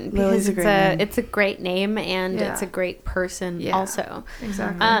great one because Lily's a great name. it's a great name and Yeah. it's a great person Yeah. also.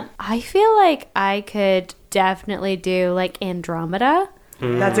 Exactly. I feel like I could definitely do like Andromeda.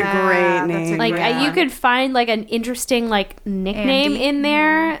 That's a Yeah, great that's a name. Like great you one. could find like an interesting like nickname Andy. in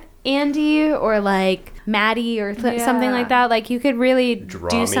there, Andy, or like Maddie, or something Yeah. like that. Like you could really Draw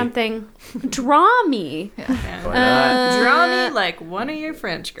do me. something. Draw me. Yeah. Why not? Draw me like one of your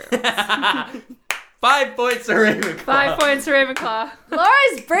French girls. 5 points to Ravenclaw. 5 points to Ravenclaw.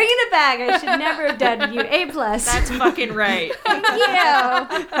 Laura's bringing it back. I should never have done you. A+. That's fucking right.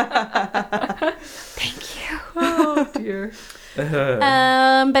 Thank you. Oh dear.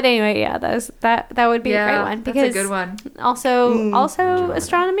 But anyway, yeah, that would be a great one because that's a good one. also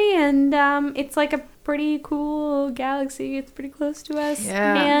astronomy, and it's like a pretty cool galaxy. It's pretty close to us,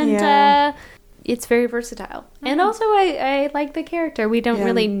 Yeah. and Yeah. it's very versatile. And also, I like the character. We don't Yeah.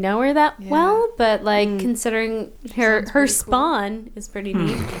 really know her that Yeah. well, but like considering her Sounds pretty spawn is pretty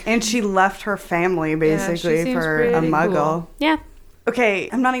neat. And she left her family basically seems for a pretty muggle. cool. Yeah. Okay,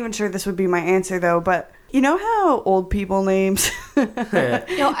 I'm not even sure this would be my answer though, but you know how old people names No,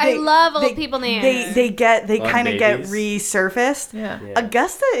 I love old people names. They On kind of get babies. resurfaced. Yeah. Yeah.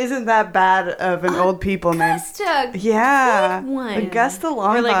 Augusta isn't that bad of an old people name. Augusta, Yeah. good one. Augusta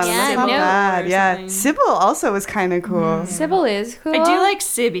Longbottom. like That's Sybil not bad. or Yeah. something. Sybil also was kind of cool. Sybil is cool. I do like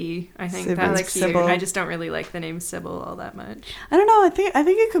Sibby. I think Sibby. that's I like cute. Sybil. I just don't really like the name Sybil all that much. I don't know. I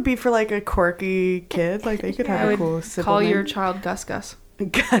think it could be for like a quirky kid. Like they could I have a would cool Sybil call name. your child Gus Gus.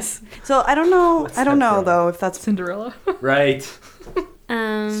 Gus. So I don't know. What's I don't that know from? though if that's Cinderella. Right.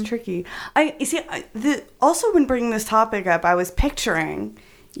 it's tricky. You see, also when bringing this topic up, I was picturing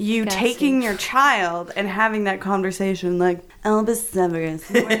you Gussie. taking your child and having that conversation like Albus Severus.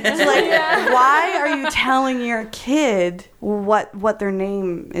 So like, why are you telling your kid what their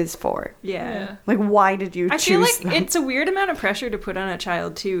name is for? Yeah. Like, why did you I choose feel like them? it's a weird amount of pressure to put on a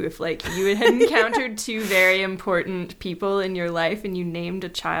child too. If like you had encountered two very important people in your life and you named a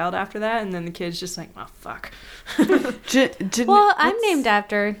child after that, and then the kid's just like, "Oh fuck." Well, I'm named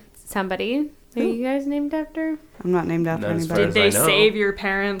after somebody. Are you guys named after? I'm not named after Not as anybody. far Did as they I know. save your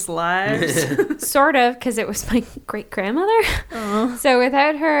parents' lives? Sort of, because it was my great grandmother. So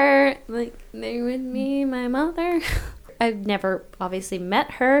without her, like, there would be my mother. I've never obviously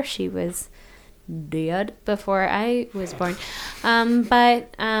met her. She was dead before I was born.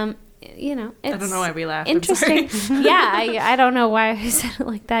 But it's I don't know why we laughed. interesting. Yeah, I don't know why I said it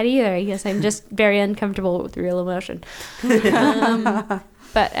like that either. I guess I'm just very uncomfortable with real emotion.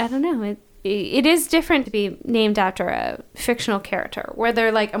 But I don't know. It is different to be named after a fictional character where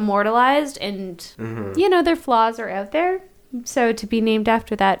they're like immortalized and their flaws are out there. So to be named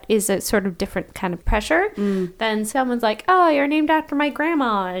after that is a sort of different kind of pressure than someone's like, oh, you're named after my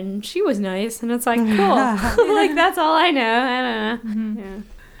grandma and she was nice, and it's like, cool. Like, that's all I know. I don't know.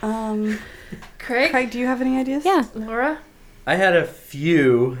 Yeah. Craig, do you have any ideas? Yeah. Laura. I had a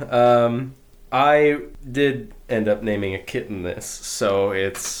few. I did end up naming a kitten this, so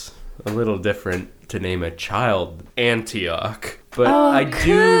it's a little different to name a child Antioch. But I do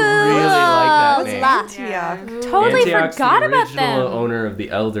really like that name. Antioch. Totally Antioch's forgot the about original them. owner of the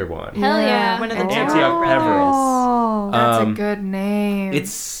Elder One. Hell yeah. One of the Antioch Peverus. Oh. That's a good name.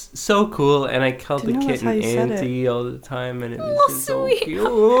 It's so cool, and I called the Didn't know that's kitten how you said Auntie all the time, and it was just so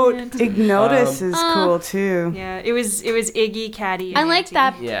cute. Ignotus is cool too. Yeah, it was Iggy, Caddy, and I like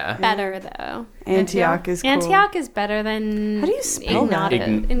Auntie. that better, though. Antioch is cool. Antioch is better than... How do you spell that?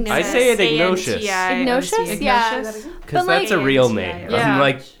 I say it Ignatius, Ignatius? Yeah. because that's a real name. Yeah.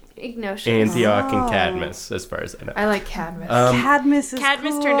 Unlike Ignatius. Antioch and Oh. Cadmus, as far as I know. I like Cadmus. Cadmus is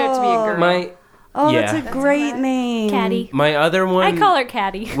Cadmus cool. turned out to be a girl. That's a great name. Caddy. My other one, I call her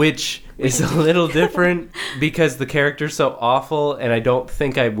Caddy. which is a little different because the character's so awful, and I don't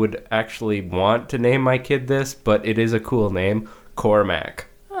think I would actually want to name my kid this, but it is a cool name, Cormac.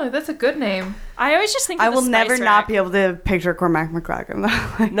 Oh, that's a good name. I always just think of I the will spice never rack. not be able to picture Cormac McCracken.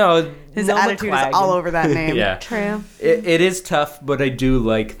 Like, No, his no attitude McLagan. is all over that name. Yeah. True. It is tough, but I do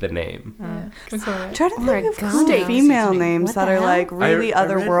like the name. Try to my think of God. cool female Excuse me. names What that the are hell? like really I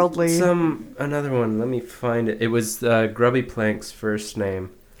read otherworldly. Another one. Let me find it. It was Grubby Plank's first name.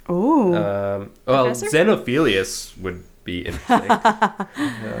 Ooh. Professor? Xenophilius would be interesting.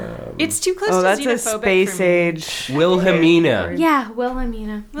 It's too close Oh, to that's a xenophobic space for me. age. Wilhelmina. Yeah,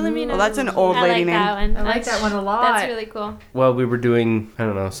 Wilhelmina. Wilhelmina. Well, that's an old I lady like name. that one. I like that one a lot. That's really cool. Well, we were doing, I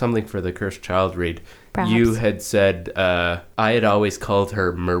don't know, something for the Cursed Child read. Perhaps. You had said, I had always called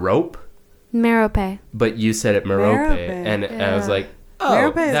her Merope, Merope. but you said it Merope. Merope. And I was like, oh,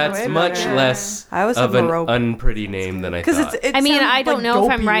 Merope is that's way much better. less I always of said an Merope. unpretty name than I Because thought. it I mean, sounds I don't like know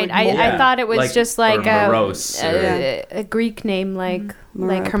if I'm dopey, right. like I thought it was Like- just like or morose, a Greek name, like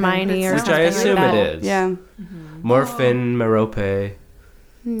Merope. Hermione or Which something I assume like that. it is. Yeah. Morphin, Merope.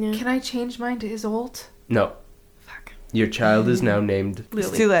 Yeah. Can I change mine to Isolt? No. Fuck. Your child is now named It's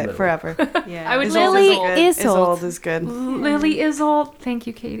too late. Lily. Forever. Yeah. I would Isolde Lily is good. Isolde. Isolde is good. Lily Isolt. Thank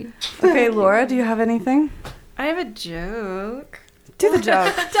you, Katie. Okay, Laura, do you have anything? I have a joke. Do the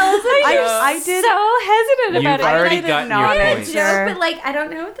joke. I did. so hesitant You've about it. already I did gotten not your know. point. joke, but like I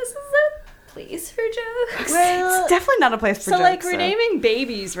don't know if this is a place for jokes. Well, It's definitely not a place for so jokes. like we're though. naming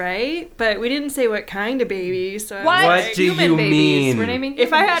babies, right? But we didn't say what kind of baby. So I was What? like, What do Human you babies. mean? We're naming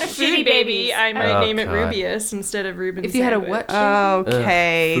if I had a humans. foodie baby, I might Oh, name it God. Rubius instead of Reuben. If you had a Sandwich. what?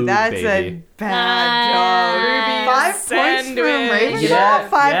 Okay, Ugh, that's food a baby. bad joke. 5 points from Sandwich. Ravenclaw. Yeah,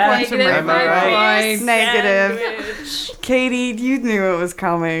 5 yeah. points from Negative Ravenclaw. 5 points. Negative. Sandwich. Katie, you knew it was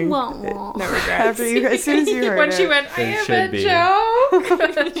coming. Well, No regrets. After you, as soon as you heard When it. she went, I It have should a be. joke.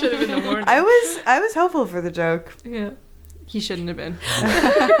 That should have been the warning. I was hopeful for the joke. Yeah. He shouldn't have been.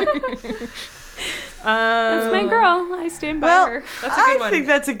 that's my girl. I stand by Well, her. That's a good I one. think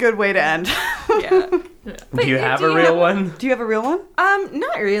that's a good way to end. Yeah. Do you have a real one? Do you have a real one?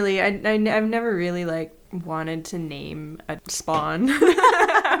 Not really. I've never really like wanted to name a spawn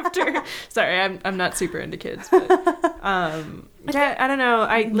after. Sorry, I'm not super into kids, but yeah, I don't know.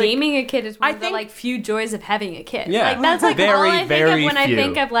 Naming a kid is one I of the think- like few joys of having a kid. Yeah. Like that's like Very, all I think very of when I few.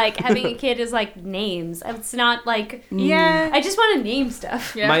 think of like having a kid is like names. It's not like Yeah. I just want to name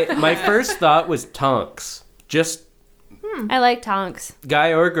stuff. Yeah. My first thought was Tonks. Just I like Tonks.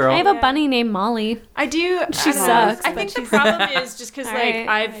 guy or girl. I have a bunny named Molly. I do. She sucks, I but think the she's- problem is just because like Alright.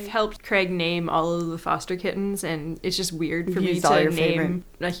 I've helped Craig name all of the foster kittens, and it's just weird for me Used all to your name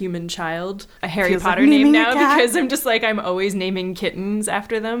a human child a Harry Feels like Potter name naming a now cat. because I'm just like I'm always naming kittens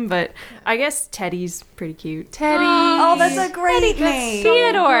after them. But I guess Teddy's pretty cute. Teddy. Oh, that's a great name.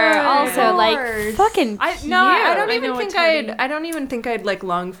 Theodore good. also like Course. fucking I cute. no, I don't I even know think a Teddy. I don't even think I'd like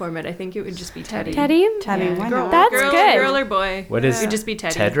long form it. I think it would just be Teddy. Teddy. Teddy, Yeah. why Girl, not? That's girl, good. Girl or boy? What is It would just be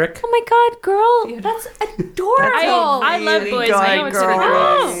Teddy. Tedrick? Oh my god, girl, that's adorable. I love Really boys. good I know it's girl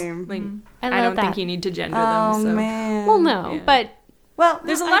girls. name. Like, I I love don't that. think you need to gender Oh them. So. man. Well, no, Yeah. but Well,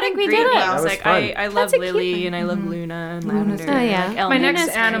 There's a I lot think of we great did it. names. That was Like fun. I love That's a cute Lily one. and I love Luna and Luna's Lavender. Oh, yeah. Like My Elena next is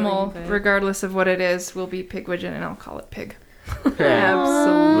animal, fine, but- regardless of what it is, will be Pigwidgeon, and I'll call it Pig.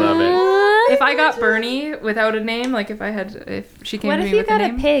 Love it. If I I got Bernie without a name, like if she came What to if me you with got a a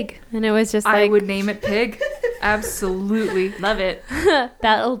name, pig and it was just like I would name it Pig. Absolutely. Love it.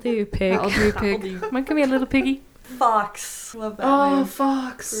 that'll do, pig. I'll do Pig. Might give me a little piggy. Fox. Love that Oh, name.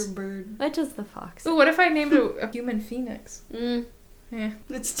 Fox. For a bird. What does the fox? Ooh, what if I named a human phoenix? Yeah.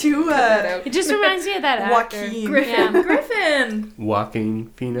 It's too It just reminds me of that actor. Joaquin. Griffin. Yeah. Griffin.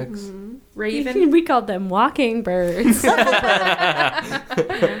 Walking Phoenix. Raven. We called them walking birds.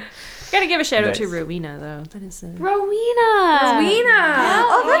 Gotta give a shout out Nice. to Rowena, though. That is Rowena.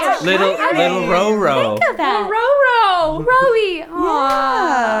 Oh, that's Little Roro. Look at that. Roro. Rowie.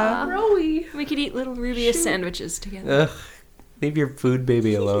 Aww. Rowie. We could eat little Rubius sandwiches together. Ugh. Leave your food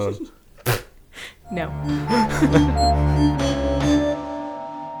baby alone. No.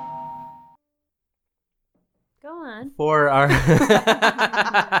 Go on. For our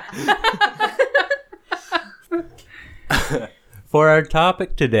for our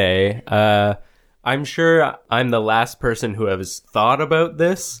topic today, I'm sure I'm the last person who has thought about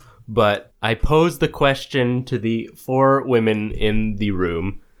this, but I posed the question to the 4 women in the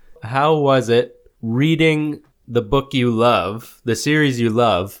room. How was it reading the book you love, the series you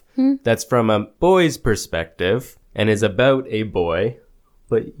love, that's from a boy's perspective and is about a boy,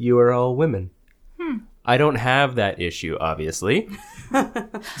 but you are all women? I don't have that issue, obviously.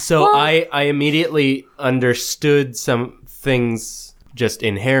 So I immediately understood some things just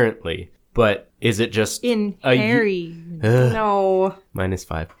inherently, but is it just In a Harry. No.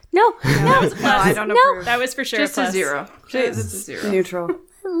 -5? No. No, I don't approve. That was for sure Just a a plus. 0. It's a 0. Neutral.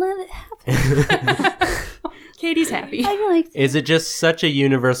 Let it happen. Katie's happy. I like. Is it just such a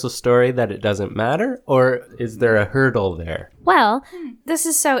universal story that it doesn't matter, or is there a hurdle there? Well, this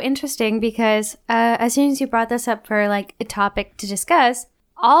is so interesting because as soon as you brought this up for like a topic to discuss,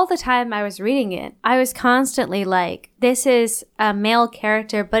 all the time I was reading it, I was constantly like, this is a male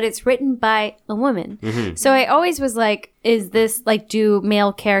character, but it's written by a woman. So I always was like, is this like, do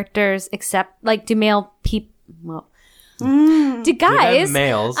male characters accept, like, do male people, well, do guys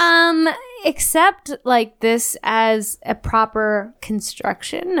males. accept like this as a proper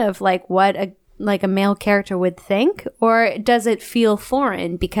construction of like what a male character would think, or does it feel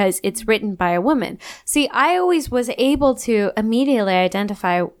foreign because it's written by a woman? See, I always was able to immediately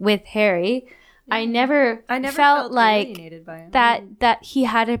identify with Harry. I never felt like alienated by him. that he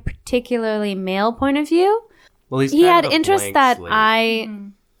had a particularly male point of view. Well, he's He kind had of a interests blank that slate.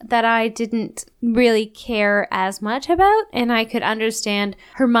 that I didn't really care as much about, and I could understand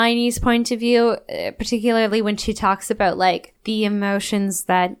Hermione's point of view, particularly when she talks about like the emotions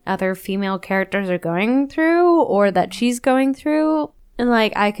that other female characters are going through or that she's going through, and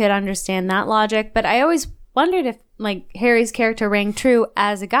like I could understand that logic. But I always wondered if like Harry's character rang true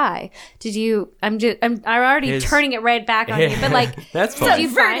as a guy. Did you? I'm already turning it right back on you, but like That's did fine. you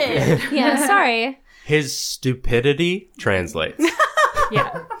find? Yeah, sorry. His stupidity translates.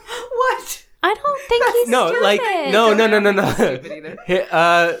 Yeah. What? I don't think he's No, stupid. like no. Stupid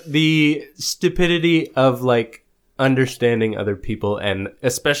either. The stupidity of like understanding other people, and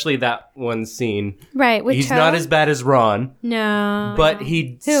especially that one scene. Right, with He's Cho? not as bad as Ron, No. but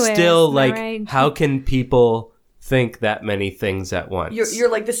he Who is? still Am I like. right? How can people think that many things at once? You're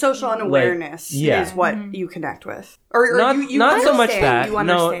like the social unawareness yeah. is what you connect with, or not you not so much understand, that. You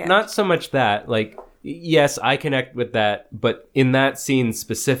No, understand. not so much that. Like, yes, I connect with that, but in that scene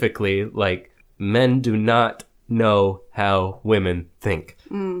specifically, like, men do not know how women think,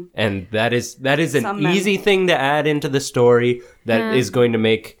 and that is an Some men. easy thing to add into the story that is going to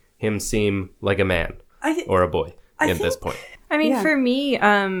make him seem like a man or a boy at this point. I mean, Yeah. for me,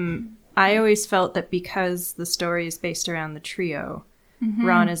 I always felt that because the story is based around the trio,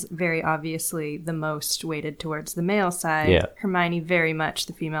 Ron is very obviously the most weighted towards the male side. Yeah. Hermione very much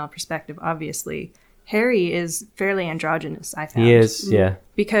the female perspective, obviously. Harry is fairly androgynous, I found. He is, yeah.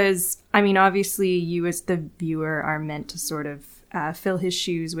 Because, I mean, obviously you as the viewer are meant to sort of fill his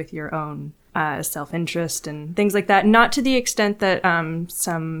shoes with your own self-interest and things like that. Not to the extent that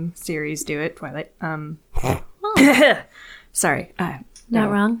some series do it. Twilight. Sorry.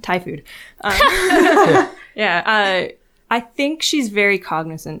 Not wrong. Thai food. Yeah. I think she's very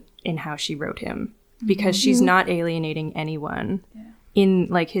cognizant in how she wrote him because she's not alienating anyone in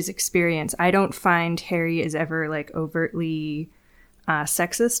like his experience. I don't find Harry is ever like overtly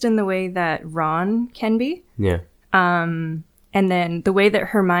sexist in the way that Ron can be. Yeah. And then the way that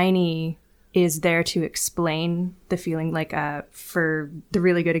Hermione is there to explain the feeling, like for the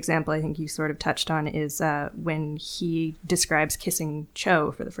really good example I think you sort of touched on is when he describes kissing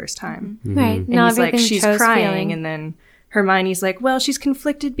Cho for the first time. Right. And Not he's like, everything she's Cho's crying, feeling. and then Hermione's like, well, she's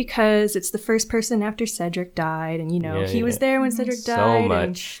conflicted because it's the first person after Cedric died, and he was there when Cedric died. So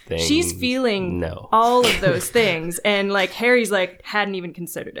much things. She's feeling all of those things, and like Harry's like hadn't even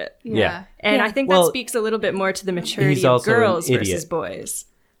considered it. Yeah. And I think that speaks a little bit more to the maturity of girls versus boys.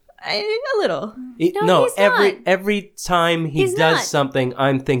 A little. Every time he does something,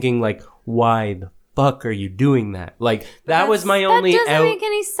 I'm thinking like, why the fuck are you doing that? Like that was my only. That doesn't make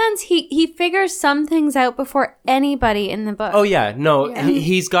any sense. He figures some things out before anybody in the book. Oh yeah, no,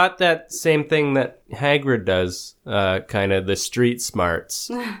 he's got that same thing that Hagrid does, kind of the street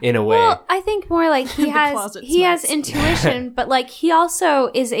smarts in a way. Well, I think more like he has intuition, but like he also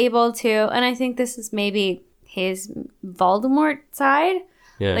is able to, and I think this is maybe his Voldemort side,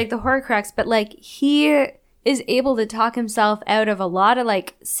 like the Horcrux, but like he is able to talk himself out of a lot of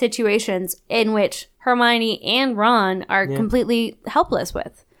like situations in which Hermione and Ron are completely helpless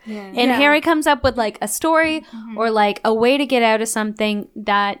with. Yeah. And Harry comes up with like a story or like a way to get out of something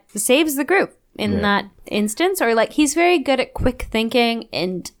that saves the group in that instance, or like he's very good at quick thinking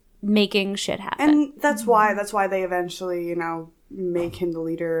and making shit happen. And that's why they eventually, make him the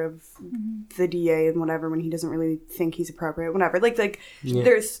leader of the DA and whatever when he doesn't really think he's appropriate, whatever.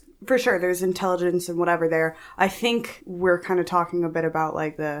 There's for sure there's intelligence and whatever there. I think we're kind of talking a bit about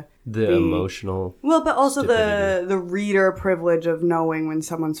like the emotional, but also the reader privilege of knowing when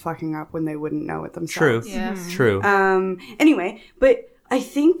someone's fucking up when they wouldn't know it themselves. True. Yes. True. Anyway, but I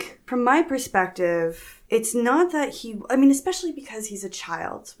think from my perspective, it's not that especially because he's a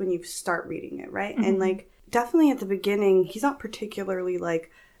child when you start reading it, right? And like definitely at the beginning, he's not particularly like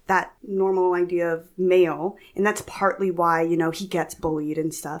that normal idea of male, and that's partly why he gets bullied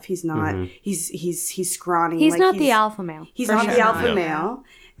and stuff. He's not he's scrawny. He's not the alpha male. He's not the alpha male,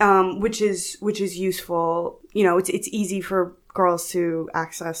 which is useful. It's easy for girls to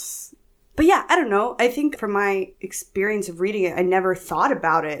access. But yeah, I don't know. I think from my experience of reading it, I never thought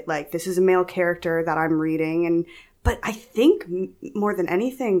about it like this is a male character that I'm reading, but I think more than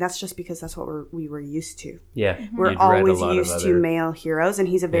anything, that's just because that's what we were used to. Yeah. We're always used to male heroes, and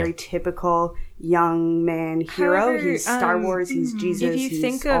he's a very typical young man hero. However, he's Star Wars, he's Jesus. If you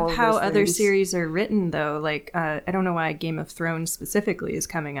think of how other series are written, though, like, I don't know why Game of Thrones specifically is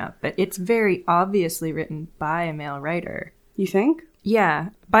coming up, but it's very obviously written by a male writer. You think? Yeah.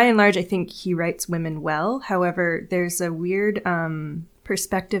 By and large, I think he writes women well. However, there's a weird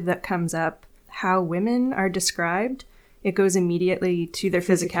perspective that comes up. How women are described, it goes immediately to their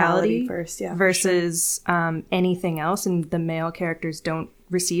physicality first, versus anything else, and the male characters don't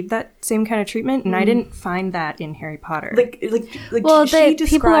receive that same kind of treatment. And I didn't find that in Harry Potter. She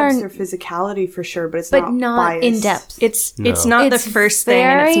describes their physicality for sure, but it's not biased. In depth. It's not the first thing,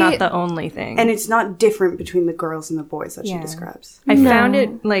 and it's not the only thing, and it's not different between the girls and the boys that she describes. I found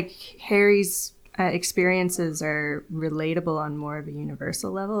it like Harry's experiences are relatable on more of a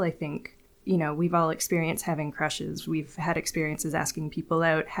universal level. I think. We've all experienced having crushes. We've had experiences asking people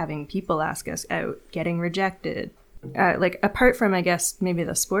out, having people ask us out, getting rejected. Apart from, I guess, maybe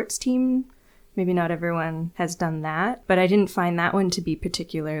the sports team, maybe not everyone has done that. But I didn't find that one to be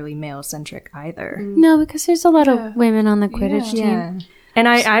particularly male-centric either. No, because there's a lot of women on the Quidditch team. Yeah. And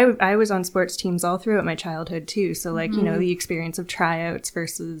I was on sports teams all throughout my childhood, too. So, the experience of tryouts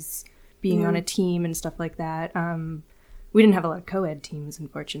versus being on a team and stuff like that. We didn't have a lot of co-ed teams,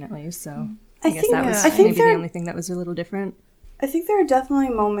 unfortunately, so I guess that was maybe the only thing that was a little different. I think there are definitely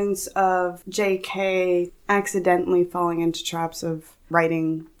moments of JK accidentally falling into traps of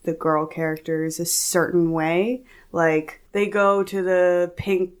writing the girl characters a certain way. Like, they go to the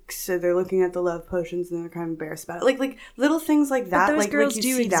pink, so they're looking at the love potions and they're kind of embarrassed about it. Like little things like that. But those like, girls you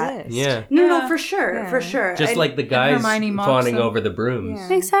do see exist. That. Yeah. No, for sure, for sure. Just like the guys fawning over the brooms.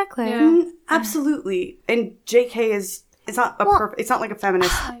 Yeah. Exactly. Yeah. Absolutely. And JK is... It's not it's not like a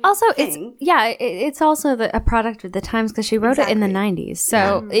feminist also thing. It's also a product of the times because she wrote it in the 90s.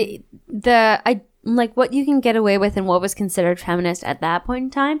 So what you can get away with and what was considered feminist at that point in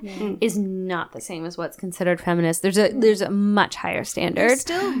time is not the same as what's considered feminist. There's a much higher standard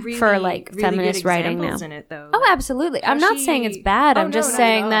for like feminist writing now. In it, though. Oh, absolutely. I'm not saying it's bad. I'm just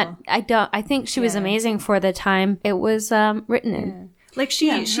saying that I think she was amazing for the time it was written in. Like she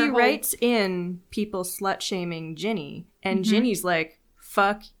writes in people slut-shaming Ginny, and Ginny's like,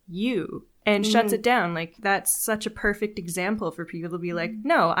 fuck you, and shuts it down. Like, that's such a perfect example for people to be like,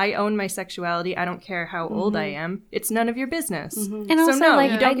 no, I own my sexuality. I don't care how old I am. It's none of your business. And so also, no,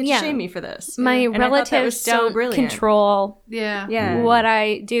 you don't get to shame me for this. My relatives don't control what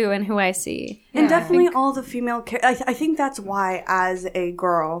I do and who I see. And definitely all the female characters. I think that's why, as a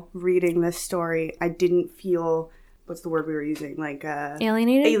girl reading this story, I didn't feel... What's the word we were using? Like,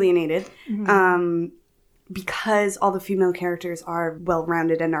 alienated? Alienated. because all the female characters are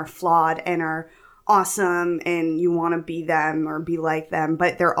well-rounded and are flawed and are awesome and you want to be them or be like them,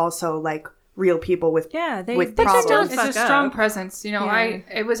 but they're also like real people with with problems. It's a strong presence. You know,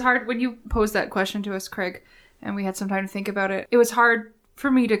 it was hard when you posed that question to us, Craig, and we had some time to think about it. It was hard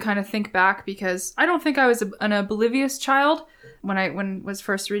for me to kind of think back because I don't think I was an oblivious child when I was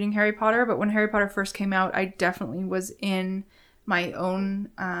first reading Harry Potter, but when Harry Potter first came out, I definitely was in my own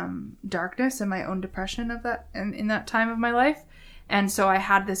darkness and my own depression of that and in that time of my life. And so I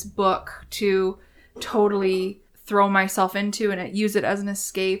had this book to totally throw myself into and use it as an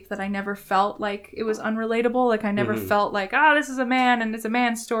escape that I never felt like it was unrelatable. Like I never felt like, this is a man and it's a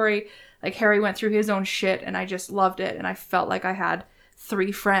man's story. Like Harry went through his own shit and I just loved it. And I felt like I had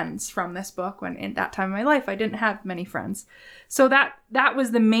 3 friends from this book when in that time of my life, I didn't have many friends. So that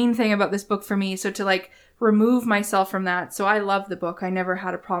was the main thing about this book for me. So to like remove myself from that. So I love the book. I never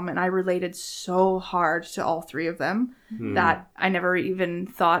had a problem. And I related so hard to all 3 of them that I never even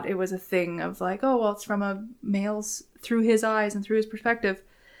thought it was a thing of like, oh, well, it's from a male's through his eyes and through his perspective.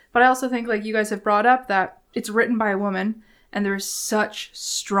 But I also think like you guys have brought up that it's written by a woman and there's such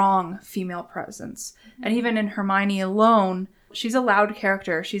strong female presence. And even in Hermione alone, she's a loud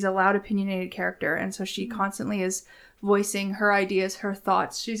character. She's a loud, opinionated character. And so she constantly is voicing her ideas, her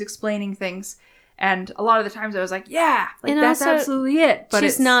thoughts. She's explaining things. And a lot of the times I was like, yeah, like and that's absolutely it. But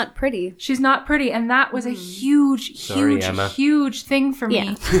she's not pretty. She's not pretty. And that was a huge thing for me.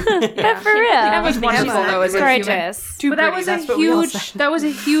 Yeah. But for real. Emma's wonderful though as a human. But that was a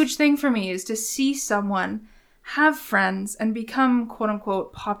huge thing for me is to see someone have friends and become quote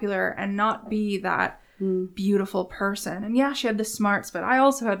unquote popular and not be that beautiful person. And yeah, she had the smarts, but I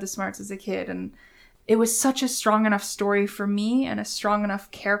also had the smarts as a kid. And it was such a strong enough story for me and a strong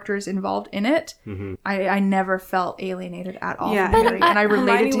enough characters involved in it. I never felt alienated at all from Harry. And I related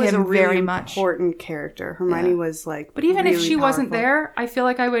Hermione to him was a really very much. Important character. Hermione was like But even really if she wasn't there, I feel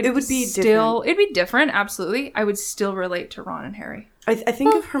like I would it'd be different, absolutely. I would still relate to Ron and Harry. I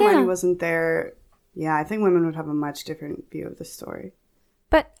think if Hermione wasn't there, I think women would have a much different view of the story.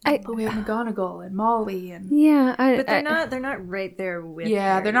 But we have McGonagall and Molly and but they're not right there with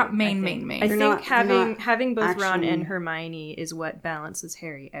Harry. They're not main. I think having both Ron and Hermione is what balances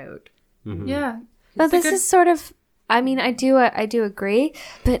Harry out. Yeah. But this is sort of I mean, I do agree,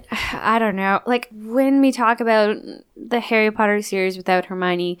 but I don't know. Like when we talk about the Harry Potter series without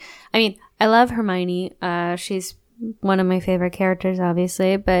Hermione, I mean, I love Hermione. She's one of my favorite characters,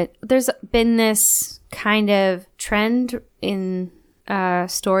 obviously, but there's been this kind of trend in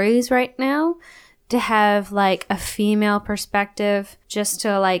stories right now to have like a female perspective just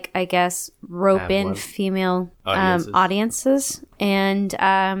to like, I guess, rope in female audiences. And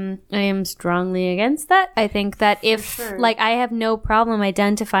I am strongly against that. I think that if like I have no problem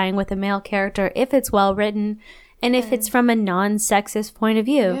identifying with a male character if it's well written and if it's from a non-sexist point of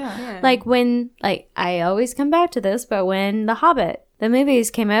view. Like when, like I always come back to this, but when The Hobbit, the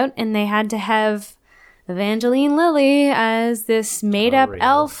movies came out and they had to have Evangeline Lilly as this made-up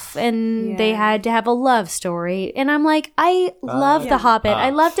elf, and they had to have a love story. And I'm like, I love The Hobbit.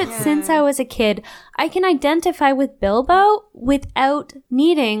 I loved it since I was a kid. I can identify with Bilbo without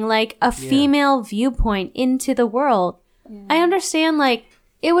needing, like, a female viewpoint into the world. I understand, like,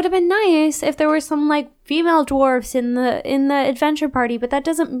 it would have been nice if there were some, like, female dwarves in the adventure party, but that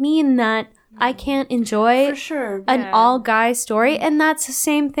doesn't mean that I can't enjoy an all-guy story. And that's the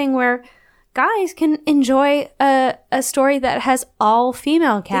same thing where guys can enjoy a story that has all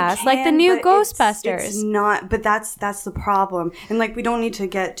female cast, like the new Ghostbusters. It's not, but that's the problem. And like, we don't need to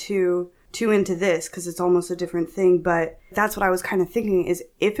get too into this because it's almost a different thing. But that's what I was kind of thinking is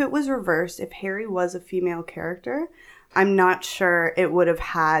if it was reversed, if Harry was a female character, I'm not sure it would have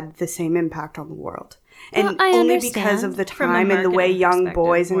had the same impact on the world. And only because of the time and the way young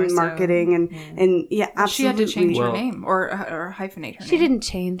boys and marketing and absolutely. She had to change her name or hyphenate her name. She didn't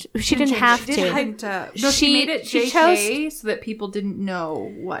change. She didn't have to. She made it JK so that people didn't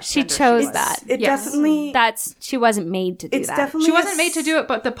know what she chose that. Definitely. She wasn't made to do that. She wasn't made to do it,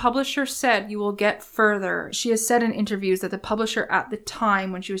 but the publisher said you will get further. She has said in interviews that the publisher at the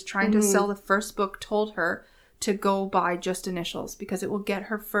time when she was trying to sell the first book told her to go by just initials because it will get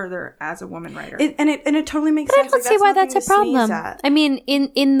her further as a woman writer. It totally makes sense. I don't see why that's a problem. I mean,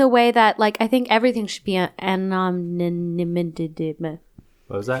 in the way that, like, I think everything should be anonymity.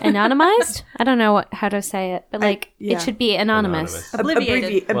 What was that? Anonymized? I don't know how to say it, but like yeah. it should be anonymous.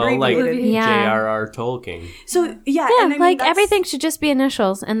 Obliviated. Well, like Abbreviated. Yeah. J.R.R. Tolkien. So Yeah, and I mean, like that's- everything should just be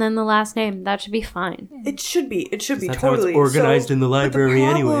initials and then the last name. That should be fine. It should be. It should be That's how it's totally organized in the but library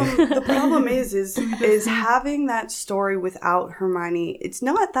anyway. The problem is having that story without Hermione. It's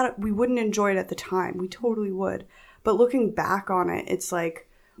not that we wouldn't enjoy it at the time. We totally would. But looking back on it, it's like,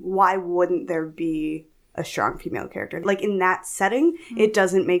 why wouldn't there be a strong female character? Like in that setting, it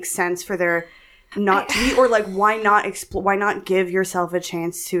doesn't make sense for there not to be, or like why not give yourself a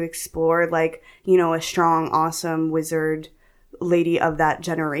chance to explore, like, you know, a strong, awesome wizard lady of that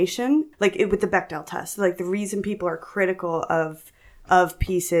generation, like with the Bechdel test. Like the reason people are critical of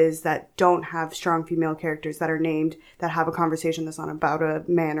pieces that don't have strong female characters that are named, that have a conversation that's not about a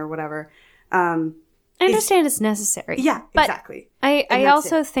man or whatever. I understand it's necessary. Yeah, but exactly. I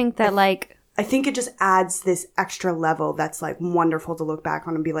also think that like I think it just adds this extra level that's like wonderful to look back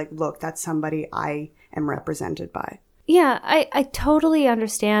on and be like, look, that's somebody I am represented by. yeah, I totally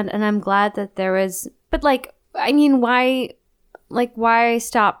understand, and I'm glad that there is. But like, I mean, why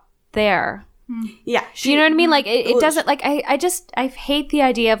stop there? Yeah. You know what I mean? Like, it doesn't, like, I hate the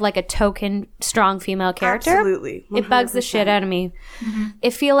idea of, like, a token strong female character. Absolutely. 100%. It bugs the shit out of me.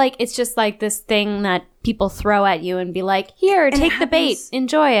 I feel like it's just, like, this thing that people throw at you and be like, here, And take it the bait, happens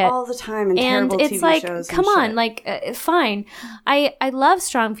enjoy it. all the time in And terrible it's TV like, shows. come on, like, fine. I love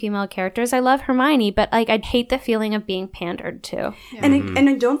strong female characters. I love Hermione, but, like, I hate the feeling of being pandered to. Yeah. And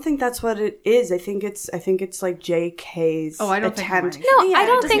I don't think that's what it is. I think it's like JK's Oh, I don't think attempt. Hermione- No, I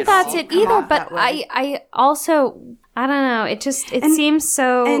don't think that's it either, but that way. I also, I don't know, it seems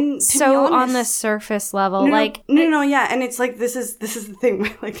so and to be on honest- the surface level. No, like, no, yeah, and it's like this is the thing.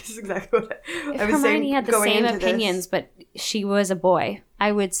 Like this is exactly what if I was saying. Hermione had the going same into this. opinions, but she was a boy,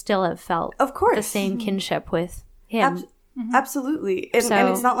 I would still have felt Of course, the same kinship with him. Absolutely, and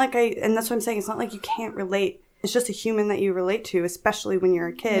So- it's not like and that's what I'm saying. It's not like you can't relate. It's just a human that you relate to, especially when you're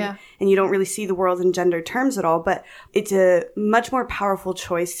a kid Yeah. and you don't really see the world in gender terms at all. But it's a much more powerful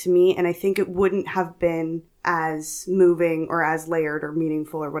choice to me, and I think it wouldn't have been as moving or as layered or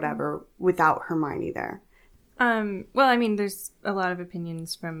meaningful or whatever without Hermione there. Well, I mean, there's a lot of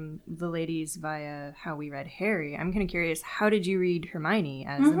opinions from the ladies via how we read Harry. I'm kind of curious, how did you read Hermione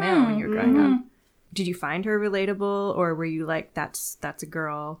as a male when you were growing up? Did you find her relatable, or were you like, that's a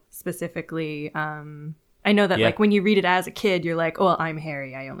girl specifically? I know that like when you read it as a kid, you're like, oh, well, I'm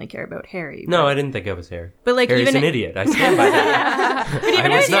Harry. I only care about Harry. No, I didn't think I was Harry. But like, Harry's even an idiot. I stand by that. But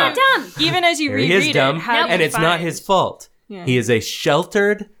even I was as not. even as you Harry reread is dumb, it, how did and you it's not find- his fault. Yeah. He is a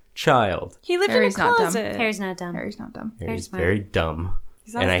sheltered child. He lived Harry's in a not dumb. closet. Harry's not dumb. Harry's not dumb. Harry's smart. very dumb.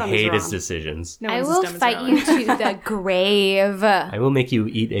 He's not And as I dumb as hate his Ron. decisions. No I one's as will dumb as fight Ron. you to the grave. I will make you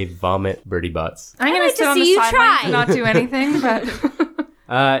eat a vomit Bertie Botts. I'm I'd gonna like sit to on see the you sidelines try. and not do anything,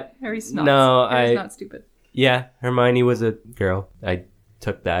 but Harry's not. No, Harry's not stupid. Yeah, Hermione was a girl. I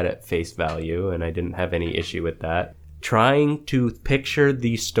took that at face value, and I didn't have any issue with that. Trying to picture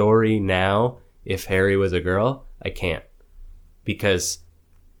the story now, if Harry was a girl, I can't. Because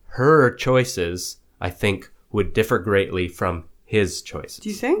her choices, I think, would differ greatly from his choices. Do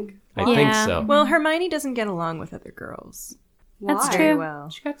you think? I think Yeah. so. Well, Hermione doesn't get along with other girls That's Why? very true. well.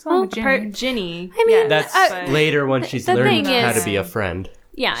 She got along with Apart Ginny. Ginny. I mean, That's but- later when she's the learned thing how is- to be a friend.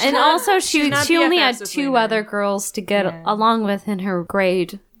 Yeah, She's and not- also she's not she only BFFs had with 2 Luna. other girls to get Yeah. along with in her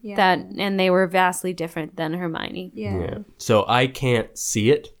grade. Yeah. And they were vastly different than Hermione. Yeah. So I can't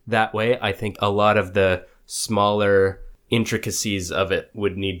see it that way. I think a lot of the smaller intricacies of it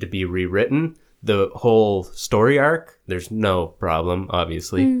would need to be rewritten. The whole story arc, there's no problem,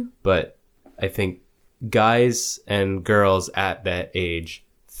 obviously. But I think guys and girls at that age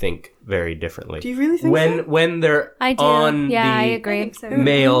think very differently. Do you really think so? when they're I do. on Yeah, I the agree. I think so.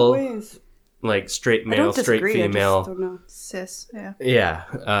 male, In what ways? like straight I male, don't straight disagree. I female. just don't know. Cis, yeah. Yeah.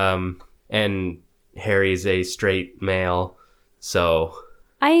 And Harry's a straight male, so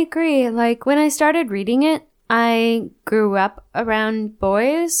I agree. Like, when I started reading it, I grew up around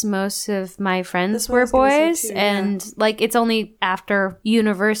boys. Most of my friends That's what I were was gonna say boys. too, yeah. And, like, it's only after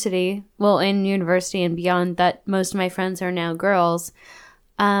university, well, in university and beyond, that most of my friends are now girls.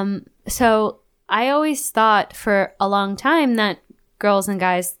 So I always thought for a long time that girls and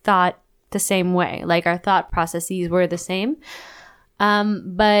guys thought the same way. Like, our thought processes were the same.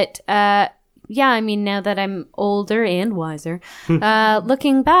 Yeah, I mean, now that I'm older and wiser,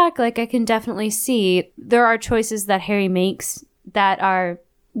 looking back, like, I can definitely see there are choices that Harry makes that are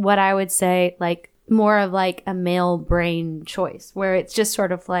what I would say, like, more of like a male brain choice, where it's just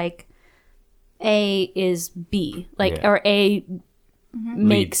sort of like A is B, like, Yeah. or A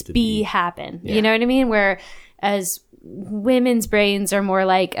makes Leads to B B. happen. Yeah. You know what I mean? Whereas women's brains are more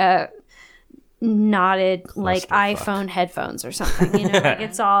like knotted like iPhone headphones or something, you know, like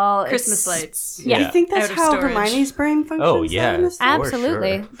it's all Christmas lights. Yeah. Do you think that's Out of how storage. Hermione's brain functions? Oh, yeah. then?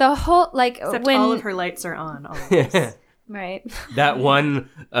 absolutely sure. the whole like Except when all of her lights are on. Always. right. That one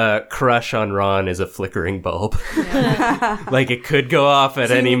crush on Ron is a flickering bulb. Like it could go off at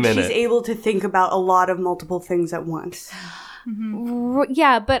So you any mean minute. She's able to think about a lot of multiple things at once.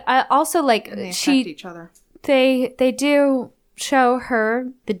 Yeah, but also like And they affect she each other. they do show her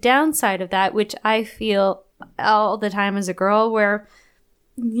the downside of that, which I feel all the time as a girl, where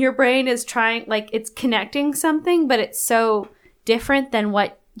your brain is trying, like, it's connecting something, but it's so different than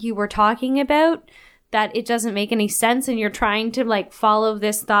what you were talking about that it doesn't make any sense, and you're trying to like follow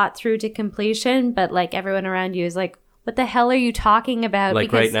this thought through to completion, but like everyone around you is like, what the hell are you talking about?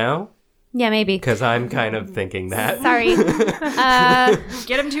 Like right now? Yeah, maybe. Because I'm kind of thinking that. Sorry.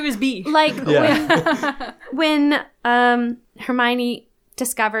 Get him to his B. Like when Hermione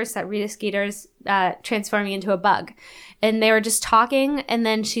discovers that Rita Skeeter's transforming into a bug, and they were just talking, and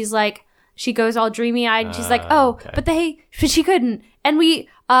then she's like, she goes all dreamy eyed, and she's like, "Oh, okay. but she couldn't," and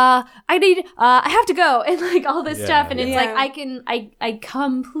I have to go, and like all this stuff, and it's like I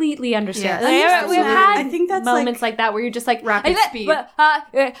completely understand. Yeah. We've had I think that's moments like that where you're just like Rapid speed. But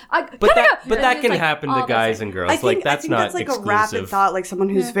that can happen to guys and girls. I think, like that's I think not that's like exclusive. a rapid thought, like someone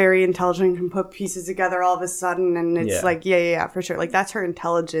who's very intelligent can put pieces together all of a sudden, and it's Yeah. like, yeah, for sure. Like that's her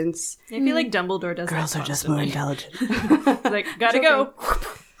intelligence. I feel like Dumbledore does Girls that are just more constantly. intelligent. Like, gotta go.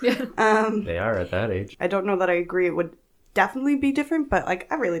 They are at that age. I don't know that I agree. It would definitely be different, but like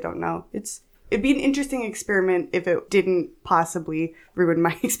I really don't know. It'd be an interesting experiment if it didn't possibly ruin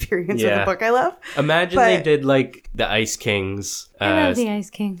my experience with Yeah. a book I love. Imagine But- they did like the Ice Kings I love the Ice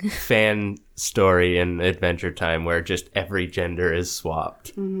King. fan story in Adventure Time where just every gender is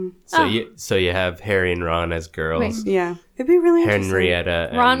swapped. So you have Harry and Ron as girls, Yeah, it'd be really interesting. Henrietta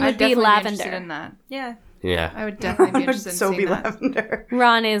and Ron would I'd be definitely be interested lavender. in that. Yeah. yeah. I would definitely be I would interested in so seeing be that. lavender.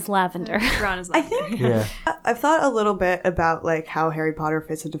 Ron is lavender. Ron is I like, think Yeah. I've thought a little bit about like how Harry Potter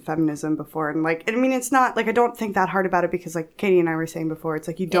fits into feminism before, and like I mean it's not like I don't think that hard about it because like Katie and I were saying before, it's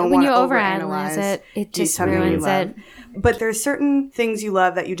like you don't when want you to overanalyze overanalyze it just something you ruins love. it. But there's certain things you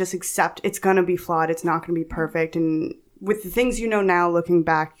love that you just accept it's gonna be flawed, it's not gonna be perfect, and with the things you know now, looking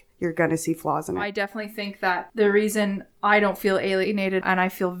back, you're gonna see flaws in it. I definitely think that the reason I don't feel alienated and I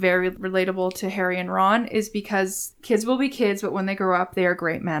feel very relatable to Harry and Ron is because kids will be kids, but when they grow up, they are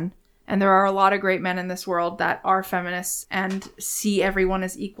great men. And there are a lot of great men in this world that are feminists and see everyone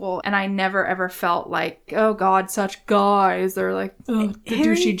as equal. And I never ever felt like, oh God, such guys. They're like, oh, the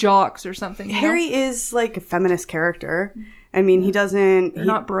Harry- douchey jocks or something. you know? Harry is like a feminist character. I mean, he doesn't. They're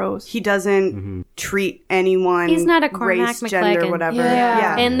not bros. He doesn't treat anyone. He's not a Cormac race, gender, McLagan. whatever.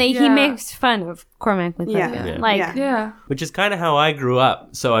 Yeah. And he Yeah. makes fun of Cormac McLagan. Yeah. Like, Yeah. Yeah. Which is kind of how I grew up.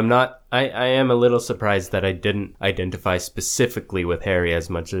 So I am a little surprised that I didn't identify specifically with Harry as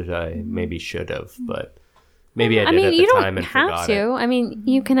much as I maybe should have, but maybe I did mean, at you the don't time and have forgot to. it. I mean,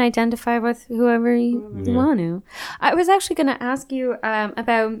 you can identify with whoever you want to. I was actually going to ask you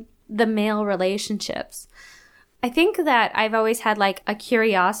about the male relationships. I think that I've always had like a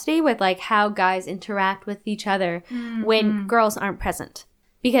curiosity with like how guys interact with each other when girls aren't present.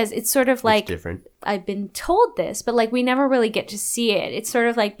 Because it's sort of like, It's different. I've been told this, but like we never really get to see it. It's sort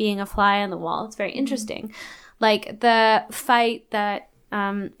of like being a fly on the wall. It's very interesting. Like the fight that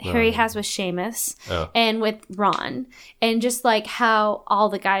Harry has with Seamus and with Ron, and just like how all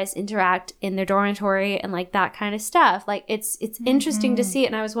the guys interact in their dormitory and like that kind of stuff. Like it's interesting to see it.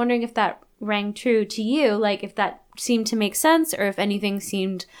 And I was wondering if that rang true to you, like if that seemed to make sense or if anything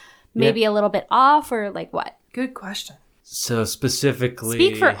seemed maybe a little bit off or like what. Good question. So specifically,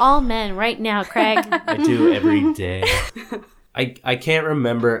 Speak for all men right now, Craig. I do every day. I can't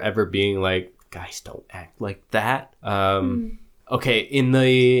remember ever being like, guys, don't act like that. Okay, in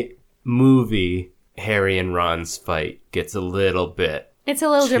the movie, Harry and Ron's fight gets a little bit It's a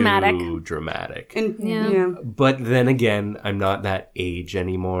little dramatic. too dramatic. And, Yeah. yeah. But then again, I'm not that age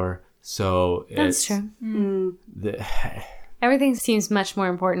anymore, so That's it's true. the- Everything seems much more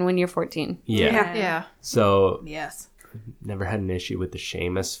important when you're 14. yeah. Yeah. So Yes. never had an issue with the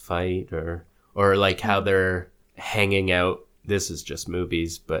Seamus fight or like how they're hanging out. This is just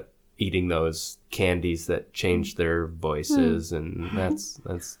movies, but eating those candies that change their voices, and that's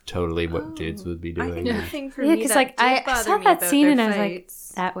totally what dudes would be I doing. think the thing for Yeah, me because that like did I bother saw me that about scene their and I was like,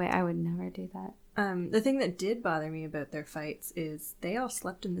 fights- that way I would never do that. The thing that did bother me about their fights is they all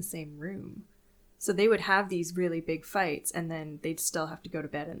slept in the same room. So they would have these really big fights and then they'd still have to go to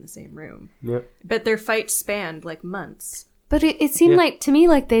bed in the same room. Yep. But their fights spanned like months. But it seemed like to me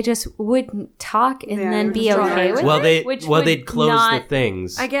like they just wouldn't talk and then be okay with it. They'd close the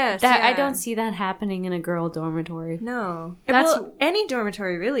things. I guess. I don't see that happening in a girl dormitory. No. That's- Well, any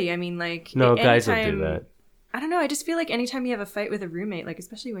dormitory, really. I mean, like... No, guys will anytime- do that. I don't know. I just feel like anytime you have a fight with a roommate, like,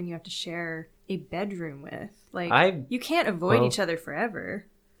 especially when you have to share a bedroom with, like, you can't avoid each other forever.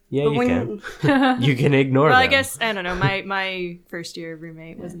 Yeah, you can. You can ignore them. Well, I guess, I don't know, my first year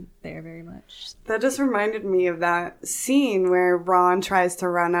roommate wasn't there very much. That just reminded me of that scene where Ron tries to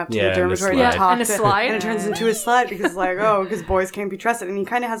run up to the and the dormitory slide. to talk And a to, slide. and it turns into a slide because because boys can't be trusted, and he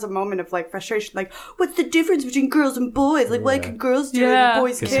kind of has a moment of like frustration, like, what's the difference between girls and boys? Like, why can girls do it and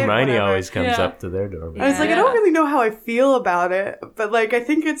boys Because can't? Hermione Whatever. always comes up to their dorm. I was like, I don't really know how I feel about it, but like, I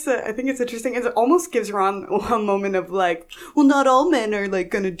think it's interesting. It almost gives Ron a moment of like, well, not all men are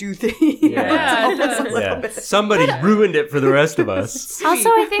like gonna do things. Yeah. Somebody ruined it for the rest of us. Also,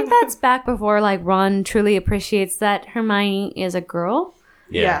 I think that's back before like Ron truly appreciates that Hermione is a girl.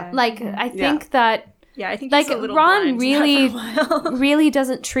 Yeah. Like I think that Yeah, I think like he's a little Ron blind to really that for a while. really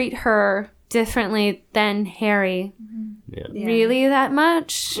doesn't treat her differently than Harry. Yeah. Really that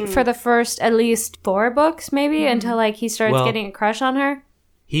much for the first at least 4 books maybe until like he starts Well- getting a crush on her.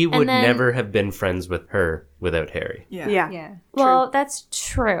 He would then- never have been friends with her without Harry. Yeah. Well, that's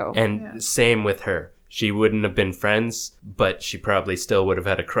true. And same with her. She wouldn't have been friends, but she probably still would have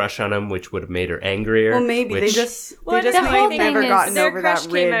had a crush on him, which would have made her angrier. Well, maybe they which- just Well, may the whole have never thing is gotten Their over crush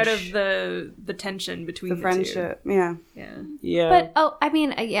that came ridge, out of the tension between the friendship. Yeah. Yeah. Yeah. But I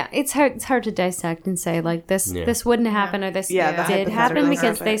mean, it's hard to dissect and say like this wouldn't happen or this did happen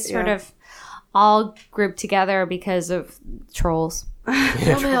because they sort of all grouped together because of trolls.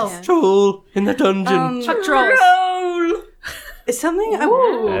 Troll in the dungeon. Fuck trolls. It's something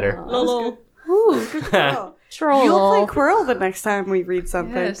Better. Lol. Troll. You'll play Quirrell the next time we read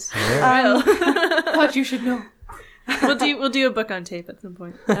something. Yes. Thought you should know. We'll do a book on tape at some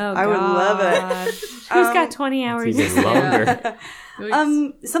point. Oh, I would love it. Who's got 20 hours? It's even longer.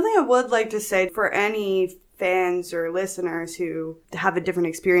 Something I would like to say for any fans or listeners who have a different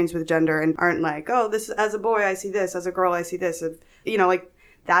experience with gender and aren't like, oh, this as a boy I see this, as a girl I see this, like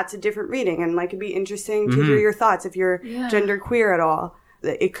that's a different reading, and like it'd be interesting to hear your thoughts if you're gender queer at all.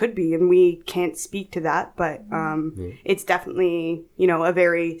 It could be, and we can't speak to that, but it's definitely, a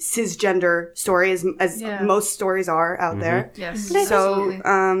very cisgender story, as most stories are out there. Yes. So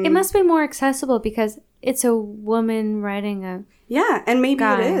It must be more accessible because it's a woman writing a... yeah, and maybe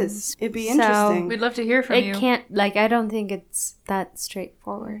Guys. it is. It'd be So- interesting. We'd love to hear from you. It can't, like, I don't think it's that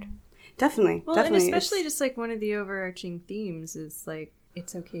straightforward. Definitely. Well, definitely. and especially just like one of the overarching themes is like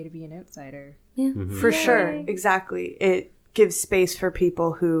it's okay to be an outsider. Yeah. For sure. Exactly. It gives space for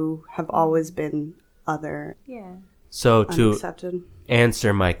people who have always been other, Yeah. So to unaccepted.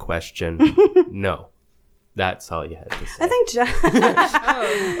 answer my question, no. That's all you had to say. I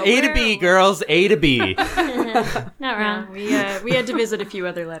think A to B, girls. A to B. Not wrong. We had to visit a few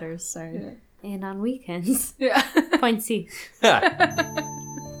other letters. Sorry. And on weekends. Yeah. Point C.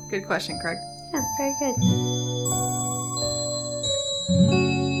 Good question, Craig. Yeah, very good.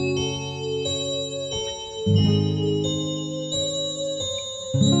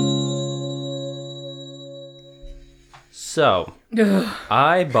 So,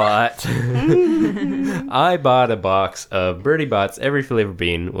 I bought a box of Bertie Bott's Every Flavor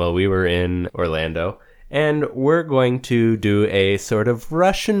Bean while we were in Orlando, and we're going to do a sort of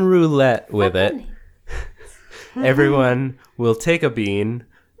Russian roulette with it. Everyone will take a bean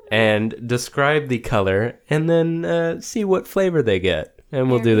and describe the color, and then see what flavor they get. And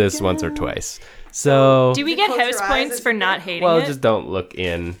we'll do this once or twice. So, Do we get Close house your eyes points as for you not go. hating well, it? just don't look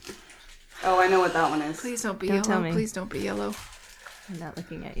in. Oh, I know what that one is. Please don't be Don't yellow. tell me. Please don't be yellow. I'm not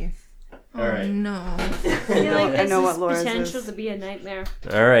looking at you. All right. No. I feel like I this know is what Laura's potential is. to be a nightmare.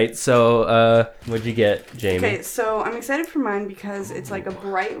 All right. So, what'd you get, Jamie? Okay, so I'm excited for mine because it's like a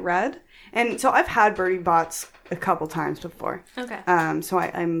bright red. And so I've had Bertie Bott's a couple times before. Okay. So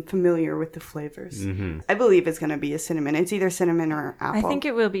I'm familiar with the flavors. I believe it's going to be a cinnamon. It's either cinnamon or apple. I think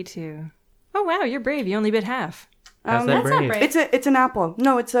it will be too. Oh wow, you're brave. You only bit half. How's that That's not brave? brave. It's an apple.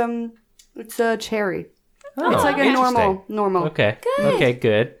 No, it's a cherry. Oh, It's like a interesting. normal. Okay. Okay,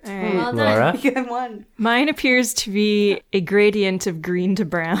 good. All right. Well done. Laura? Good one. Mine appears to be a gradient of green to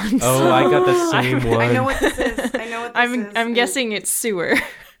brown. Oh, I got the same one. I know what this is. I know what this is. I'm guessing it's sewer.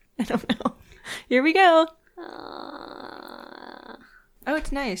 I don't know. Here we go. Oh,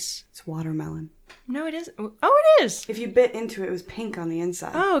 it's nice. It's watermelon. No, it isn't. Oh, it is. If you bit into it, it was pink on the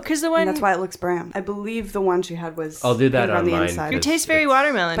inside. Oh, because the one And that's why it looks brown. I believe the one she had was I'll do that pink on the on mine, inside. you because taste very it's-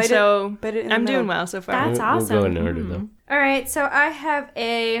 watermelon. Bite it- So bite it in the I'm doing middle. well so far. That's We'll go in awesome. order, though. All right, so I have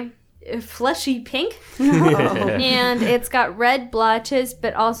a fleshy pink. And it's got red blotches,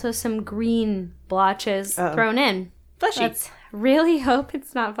 but also some green blotches thrown in. Fleshy. Let's really hope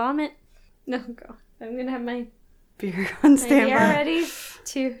it's not vomit. No, girl. I'm going to have my Beer on beer standby. ready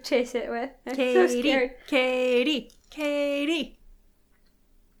to chase it with. I'm so scared. Katie.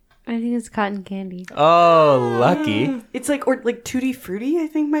 I think it's cotton candy. Oh, lucky. It's like Tutti Frutti, I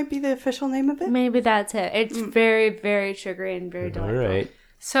think might be the official name of it. Maybe that's it. It's very, very sugary and very All delightful. right.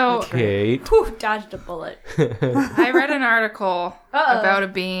 So Kate. Whew, dodged a bullet. I read an article about a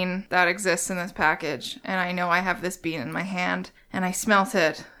bean that exists in this package, and I know I have this bean in my hand, and I smelt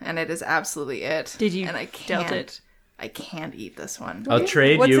it, and it is absolutely it. Did you And I dealt can't, it? I can't eat this one. I'll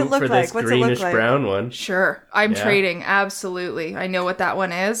trade What's you it look for this like? What's it look greenish like? brown one. Sure, I'm Yeah. trading. Absolutely, I know what that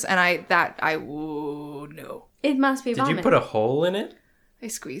one is, and ooh, no. It must be Did vomit. you put a hole in it? I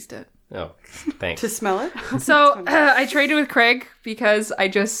squeezed it. Oh, thanks. To smell it? So I traded with Craig because I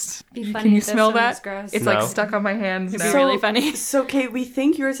just. Be funny Can you if this smell one was that? gross. It's No. like stuck on my hands. It'd now. be really funny. So, Kate, we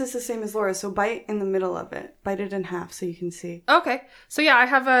think yours is the same as Laura's, so bite in the middle of it. Bite it in half so you can see. Okay, so yeah, I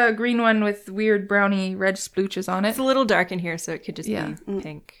have a green one with weird brownie red splooches on it. It's a little dark in here, so it could just Yeah. be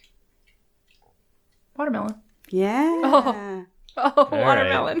pink. Watermelon. Yeah. Oh, All right.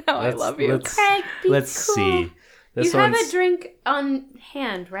 watermelon! How I Let's- love you. Let's, Craig, be let's cool. see. This You have one's. a drink on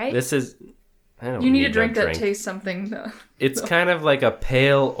hand, right? This is. I don't You need a that drink that tastes something. Though. It's kind of like a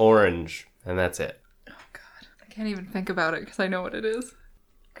pale orange, and that's it. Oh God, I can't even think about it because I know what it is.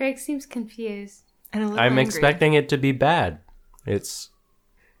 Craig seems confused. And a little I'm angry. expecting it to be bad. It's.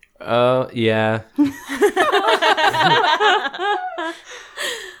 Yeah.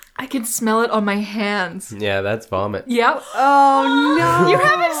 I can smell it on my hands. Yeah, that's vomit. Yep. Oh, no. You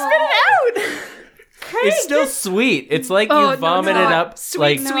haven't spit it out. It's still sweet. It's like Oh, no, you vomited no. up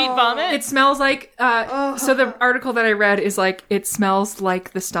like Sweet vomit. It smells like. So the article that I read is like it smells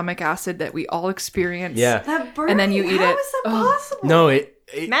like the stomach acid that we all experience. yeah. That burn. And then you eat How it. is that Oh. possible? No, it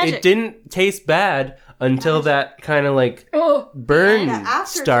Magic. didn't taste bad until that kind of like Oh burn Yeah,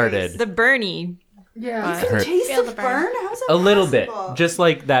 aftertaste. started. The Bernie. yeah. You can Hurt. taste Feel the the burn. burn? How's that A little bit, possible? just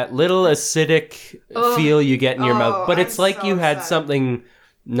like that little acidic feel you get in your mouth. But it's I'm like so you had sad. something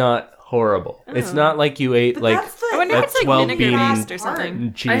not horrible. It's not like you ate But like that's the, I wonder if it's like 12 vinegar bean paste or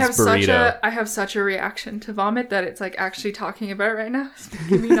something. cheese I have burrito. I have such a reaction to vomit that it's like actually talking about it right now. It's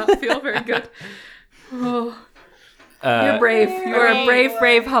making me not feel very good. Oh, you're brave. You are a brave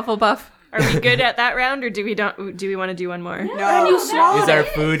Hufflepuff. Are we good at that round, or do we want to do one more? No. Is our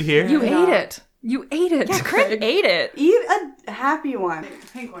food here? You ate it. You ate it. Craig ate it. Eat a happy one.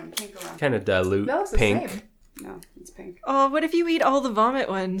 Pink one. Pink one. Kind of dilute That was the pink. same. No, it's pink. Oh, what if you eat all the vomit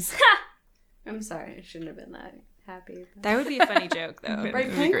ones? I'm sorry, I shouldn't have been that happy. That would be a funny joke, though. Right, It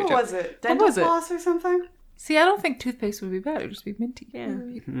was a pink? great What joke. was it? Dental was it? floss or something? See, I don't think toothpaste would be bad. It would just be minty.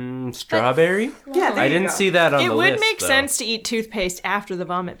 Yeah. Strawberry? Yeah, there I you didn't go. see that on It the would list, make though. sense to eat toothpaste after the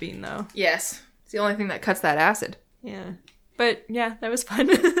vomit bean, though. Yes. It's the only thing that cuts that acid. Yeah. But yeah, that was fun.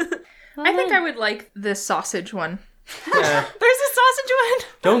 I think I would like the sausage one. Yeah. There's a sausage one.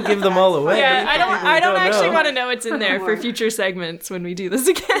 Don't give them all away. Yeah, I don't actually know. want to know what's in there for future segments when we do this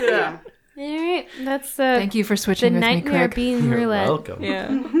again. Yeah. Alright, that's Thank you for the switching with me, nightmare Craig. bean You're roulette. welcome.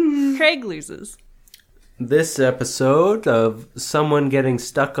 Yeah. Craig loses. This episode of someone getting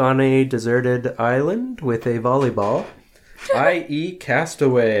stuck on a deserted island with a volleyball, i.e.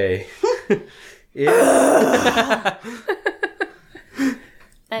 Castaway.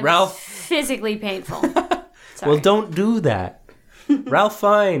 That Ralph. was physically painful. Well, don't do that. Ralph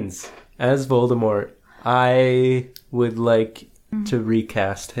Fiennes as Voldemort. I would like to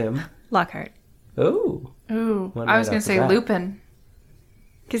recast him. Lockhart. Oh. Ooh. One I was right going to off the say bat. Lupin.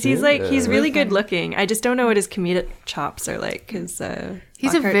 Because he's really good looking. I just don't know what his comedic chops are like. Because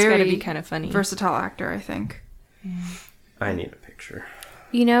He's a Lockhart's very gotta be kind of funny. versatile actor, I think. I need a picture.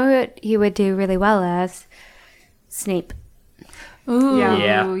 You know what he would do really well as? Snape. Ooh, Yeah.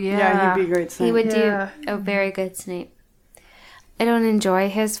 Yeah. Yeah, he'd be great. He would Yeah. do a very good Snape. I don't enjoy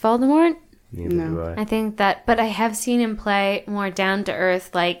his Voldemort. Neither do I. I think that, but I have seen him play more down to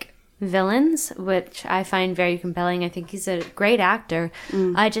earth, like villains, which I find very compelling. I think he's a great actor.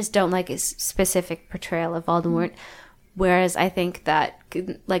 I just don't like his specific portrayal of Voldemort. Whereas I think that,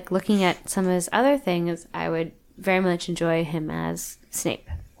 like looking at some of his other things, I would very much enjoy him as Snape.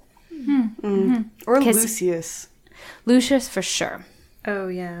 Or 'Cause- Lucius. Lucius for sure. Oh,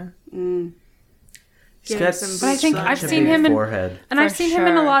 yeah. He's Give got some But I think such I've a seen big him in, forehead. and For I've seen him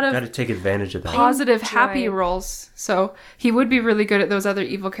in a sure. lot Got of to take advantage of that. positive, Enjoy happy it. roles. So he would be really good at those other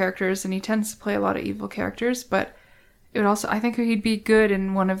evil characters, and he tends to play a lot of evil characters. But it would also, I think he'd be good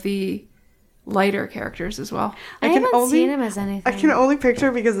in one of the lighter characters as well. I haven't seen him as anything. I can only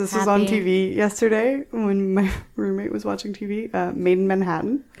picture, because this was on Happy. TV yesterday when my roommate was watching TV, Made in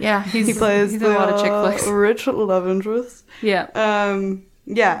Manhattan. Yeah, He plays he's in a lot of chick flicks. rich love interest. Yeah. But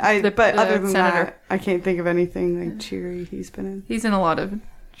other than senator. that, I can't think of anything like cheery he's been in. He's in a lot of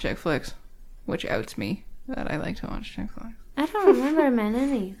chick flicks, which outs me that I like to watch chick flicks. I don't remember him in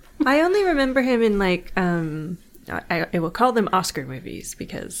any. I only remember him in like I will call them Oscar movies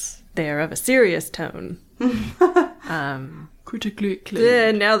because they are of a serious tone. Critically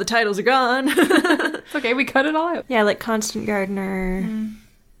acclaimed. Now the titles are gone. It's okay, we cut it all out. Yeah, like Constant Gardener.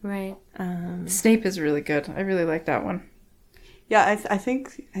 Right. Snape is really good. I really like that one. Yeah, I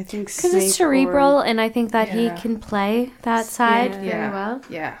think Because Snape it's cerebral, or- and I think that he can play that side very well.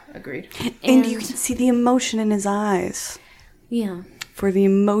 Yeah, agreed. and you can see the emotion in his eyes Yeah. for the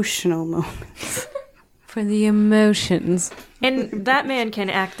emotional moments. For the emotions. And that man can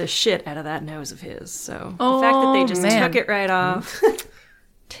act the shit out of that nose of his. So Oh, the fact that they just man. took it right off.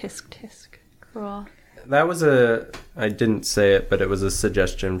 Tisk, tisk. Cool. That was I didn't say it, but it was a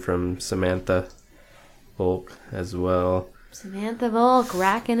suggestion from Samantha Volk as well. Samantha Volk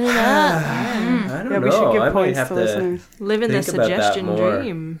racking it up. I don't Yeah, know. we should give I might points have to to. listeners. Living the Think about that suggestion more.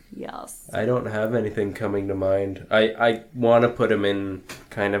 dream. Yes. I don't have anything coming to mind. I want to put him in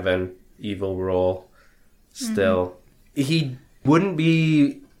kind of an evil role still. He wouldn't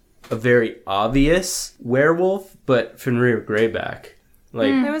be a very obvious werewolf, but Fenrir Greyback.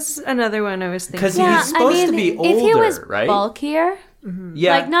 Like, That was another one I was thinking. because he's supposed to be older, if he was right? bulkier,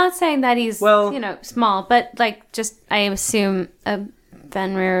 Yeah. like not saying that he's Well- small, but like just I assume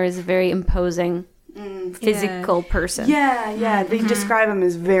Fenrir is a very imposing physical person. Yeah, they describe him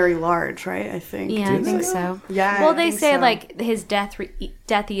as very large, right? I think. Yeah, I think so. Yeah. Well, I they think say so. like his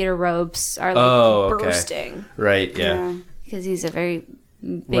Death Eater robes are like Oh, okay. bursting Right, yeah. because he's a very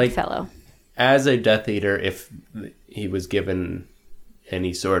big Like- fellow. As a Death Eater, if he was given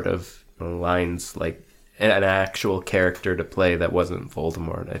any sort of lines, like an actual character to play that wasn't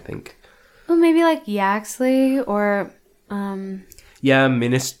Voldemort, I think. Well, maybe like Yaxley or Yeah,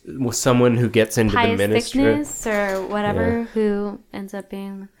 someone who gets into the Pious ministry. Thickness or whatever, who ends up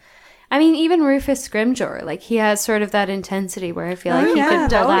being. I mean, even Rufus Scrimgeour, like he has sort of that intensity where I feel like he could pull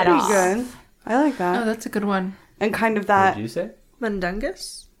that would off. be good. I like Oh, that. that's a good one. And kind of What that. did you say?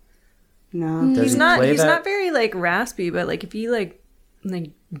 Mundungus? No. Does He's he not play he's that? not very like raspy, but like if you like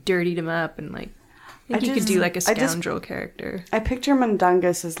dirtied him up and like I think you could do like a scoundrel character. I picture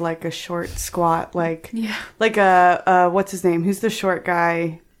Mundungus as like a short, squat, like Yeah. like a what's his name? Who's the short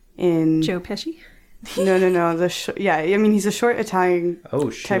guy in? Joe Pesci? No. I mean, he's a short Italian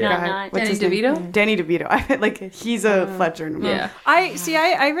Oh, shit. type No, guy. not- What's Danny his name? DeVito? Danny DeVito. I mean, like he's a Fletcher in a movie. Yeah.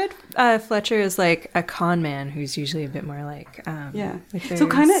 I read Fletcher as like a con man who's usually a bit more like Yeah. like So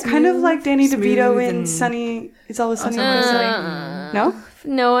kind of like Danny DeVito smooth in and- Sunny. It's always sunny. Uh, No.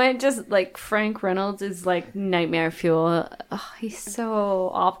 No, it just like Frank Reynolds is like nightmare fuel. Ugh, he's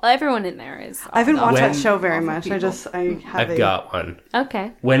so awful. Everyone in there is. I haven't watched that When- show very Awful much. people. I have I've got one.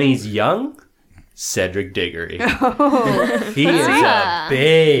 Okay. When he's young, Cedric Diggory. He is a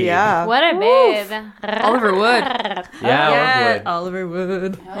babe. Yeah. What a babe. Oliver Wood. Yeah, Oliver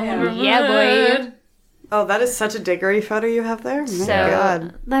Wood. Yeah, boy. Oh, that is such a Diggory photo you have there. Oh my So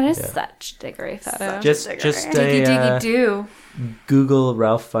God. that is such Diggory photo. Just Diggy a diggy do. Google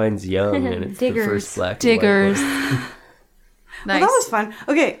Ralph Fiennes Young, and it's the Diggers. first black Diggers. and white Well, Nice. that was fun.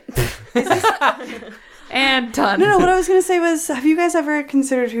 Okay. And done. No, what I was gonna say was, have you guys ever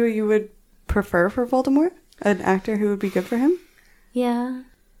considered who you would prefer for Voldemort? An actor who would be good for him? Yeah.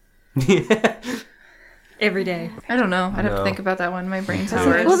 Every day. I don't know. I'd have No. to think about that one. My brain's That's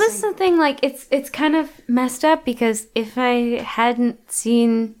not okay. Well, this is the thing. Like, it's kind of messed up because if I hadn't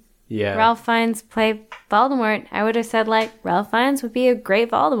seen Yeah. Ralph Fiennes play Voldemort, I would have said like Ralph Fiennes would be a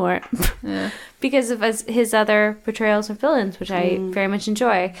great Voldemort Yeah. because of his other portrayals of villains, which I very much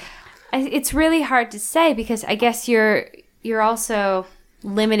enjoy. It's really hard to say because I guess you're also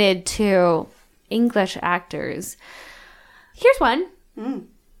limited to English actors. Here's one.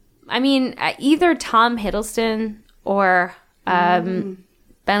 I mean, either Tom Hiddleston or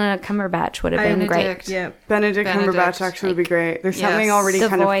Benedict Cumberbatch would have been great. Benedict. Yeah. Benedict Benedict, Cumberbatch actually would be great. There's yes. something already The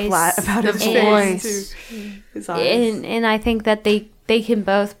kind voice. of flat about The his voice. face too. His eyes. And I think that they can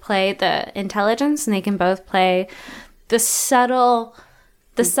both play the intelligence and they can both play the subtleties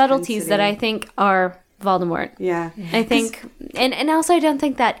that I think are Voldemort. Yeah. I think, and also I don't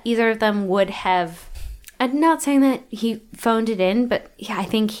think that either of them would have. I'm not saying that he phoned it in, but yeah, I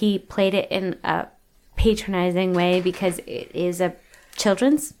think he played it in a patronizing way because it is a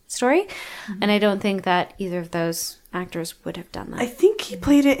children's story, and I don't think that either of those actors would have done that. I think he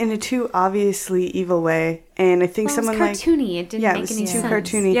played it in a too obviously evil way, and I think someone it was cartoony. It didn't make it was any too sense.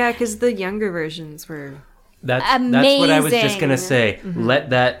 cartoony. Yeah, because the younger versions were... That's what I was just gonna Amazing. say. Let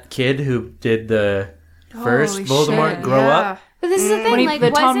that kid who did the first Holy Voldemort shit, grow yeah. up. But this is the thing, like,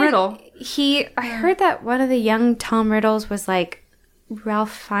 the Tom wasn't Riddle. I heard that one of the young Tom Riddles was like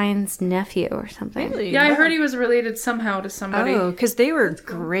Ralph Fiennes' nephew or something. Really? Yeah, I heard he was related somehow to somebody. Oh, because they were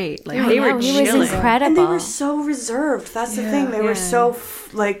great. Like, Yeah, they were he was chilling. incredible. And they were so reserved. That's the thing. They were so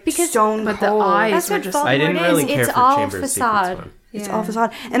stone But the cold. eyes That's were what just Voldemort I didn't really is. care It's for all Chamber of facade. Secrets one. It's all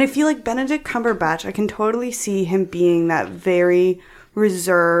facade. And I feel like Benedict Cumberbatch, I can totally see him being that very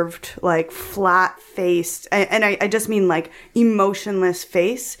reserved, like flat-faced, and I just mean like emotionless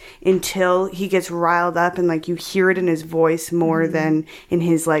face until he gets riled up and like you hear it in his voice more than in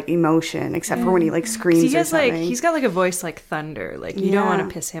his like emotion, except for when he like screams He or has something. like, he's got like a voice like thunder. Like, you don't want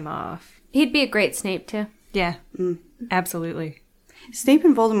to piss him off. He'd be a great Snape too. Yeah, absolutely. Snape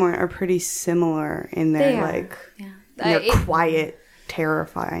and Voldemort are pretty similar in their They are. like Yeah. their quiet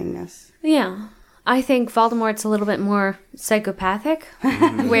terrifyingness. Yeah. I think Voldemort's a little bit more psychopathic,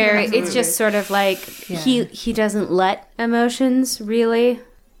 where it's just sort of like he doesn't let emotions really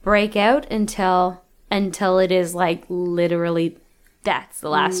break out until it is like literally that's the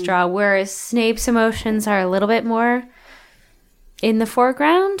last straw. Whereas Snape's emotions are a little bit more in the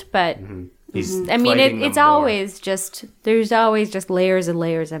foreground, but He's I mean fighting it's them more. always just there's always just layers and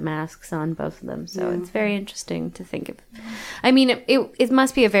layers of masks on both of them, so it's very interesting to think of. I mean it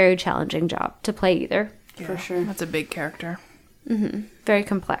must be a very challenging job to play either. For sure. That's a big character. Very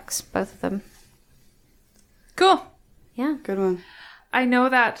complex, both of them. Cool. Yeah. Good one. I know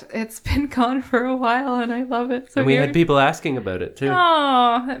that it's been gone for a while and I love it. So And we here- had people asking about it too.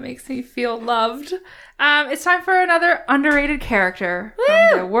 Oh, that makes me feel loved. It's time for another underrated character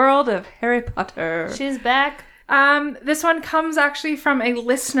from the world of Harry Potter. She's back. This one comes actually from a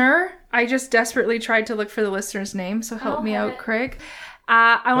listener. I just desperately tried to look for the listener's name, so help me out, Craig.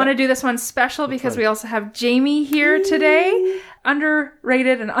 I want to do this one special because we also have Jamie here today.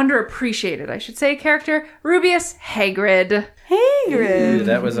 Underrated and underappreciated, I should say, character, Rubius Hagrid. Hagrid. Ooh,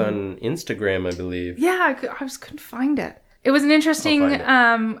 that was on Instagram, I believe. Yeah, I just couldn't find it. It was an interesting, I'll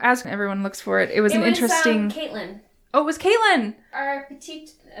find as everyone looks for it, it was an interesting... Caitlin, Oh, it was Caitlin! our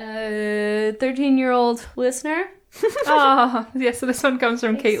petite 13-year-old listener. Oh, yeah, so this one comes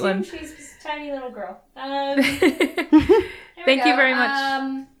from Caitlin. She's a tiny little girl. Thank you very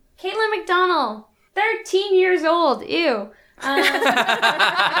much. Caitlin McDonald, 13 years old. Ew.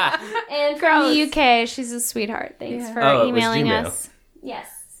 And from the UK, she's a sweetheart. Thanks for Oh, it was emailing Gmail. us. Yes.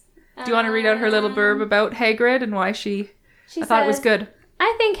 Do you want to read out her little blurb about Hagrid and why I She thought it was says, good?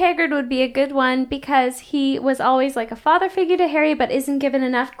 I think Hagrid would be a good one because he was always like a father figure to Harry, but isn't given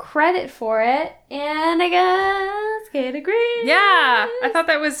enough credit for it. And I guess Kate agrees. Yeah, I thought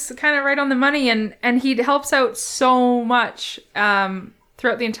that was kind of right on the money, and he helps out so much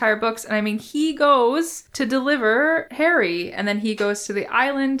throughout the entire books. And I mean, he goes to deliver Harry, and then he goes to the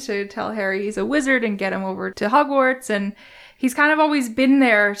island to tell Harry he's a wizard and get him over to Hogwarts. And he's kind of always been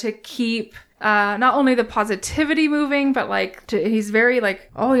there to keep not only the positivity moving, but like he's very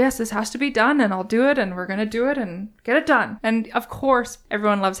like, oh yes, this has to be done, and I'll do it, and we're gonna do it and get it done. And of course,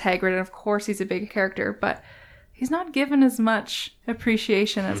 everyone loves Hagrid, and of course he's a big character, but he's not given as much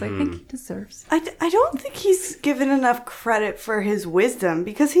appreciation as I think he deserves. I don't think he's given enough credit for his wisdom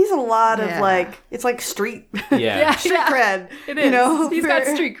because he's a lot of like, it's like street Yeah. street cred. It is. You know, He's got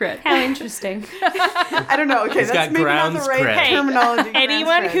street cred. How interesting. I don't know. Okay, He's that's got maybe not grounds the right cred. terminology. Anyone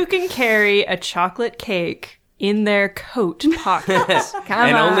grounds who cred. can carry a chocolate cake in their coat pocket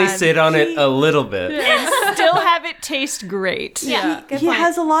and only sit on it a little bit. and still have it taste great. Yeah. He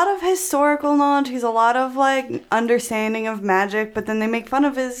has a lot of historical knowledge. He's a lot of like understanding of magic, but then they make fun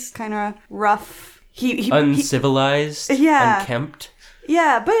of his kind of rough. He Uncivilized, Yeah. unkempt.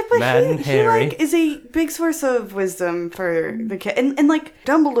 yeah, but Mad he Harry. like is a big source of wisdom for the kid, and like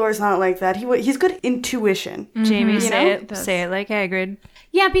Dumbledore's not like that. He's good intuition. Jamie, You say know? say it like Hagrid.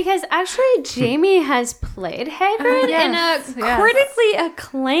 Yeah, because actually Jamie has played Hagrid in a critically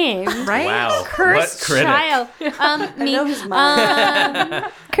acclaimed Right? Wow. Cursed what critic? Child. Me. know his mom.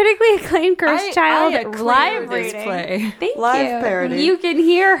 Critically acclaimed Cursed Child acclaim live this reading. play. Thank Live you. parody. You can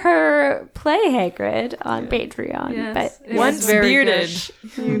hear her play Hagrid on Patreon. Yes. But It was Once very bearded.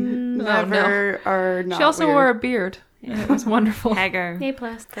 good. Never are not. She also weird. wore a beard. And it was wonderful. Hagar. A+,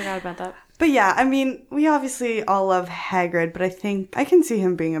 forgot about that. But yeah, I mean, we obviously all love Hagrid, but I think I can see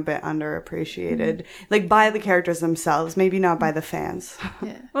him being a bit underappreciated, like by the characters themselves, maybe not by the fans.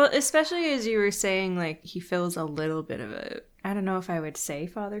 Well, especially as you were saying, like, he fills a little bit of a I don't know if I would say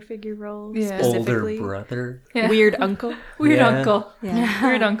father figure role Yeah. Older specifically. brother. Yeah. Weird uncle. Weird Yeah. uncle. Yeah.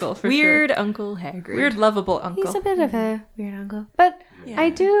 Weird uncle for Weird sure. Uncle Hagrid. Weird lovable uncle. He's a bit of a weird uncle. But I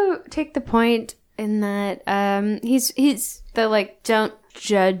do take the point in that he's the like don't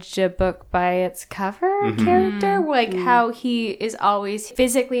judge a book by its cover character, like how he is always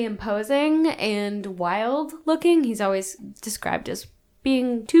physically imposing and wild looking. He's always described as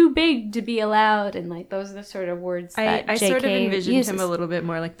being too big to be allowed, and like those are the sort of words that I JK sort of envisioned uses. him a little bit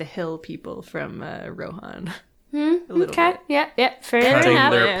more like the hill people from Rohan. A little Okay, bit. yeah, fair Cutting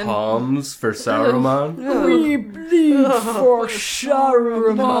enough. their palms for Saruman. We bleed for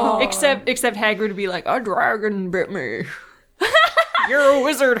Saruman. Except Hagrid would be like, a dragon bit me. You're a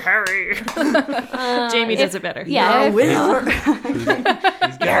wizard, Harry. Jamie does it better. Yeah, if-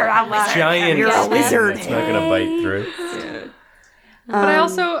 You're a wizard. Giant You're a teeth. wizard. It's not gonna bite through. But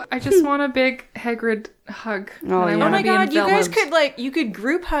I just want a big Hagrid hug. And I yeah. wanna Oh my be in god, you guys Velma's. you could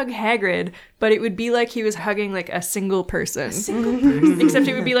group hug Hagrid, but it would be like he was hugging like a single person. Except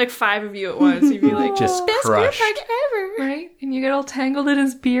it would be like 5 of you at once. You'd be like, Just best group crushed. hug ever. Right? And you get all tangled in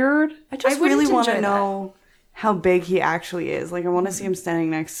his beard. I just wouldn't really want to enjoy that. know how big he actually is. Like, I want to see him standing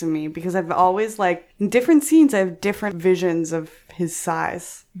next to me because I've always, like, in different scenes, I have different visions of his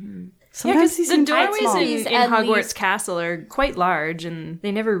size. Yeah, Sometimes because he the seems quite doorways small. He's in at Hogwarts least- Castle are quite large, and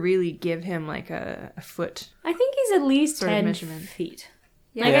they never really give him like a foot. I think he's at least Sort of 10 measurement. feet.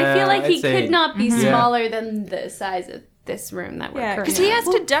 Like, Yeah, I feel like I'd he say- could not be Yeah. smaller than the size of this room that we're Yeah, currently because he in. has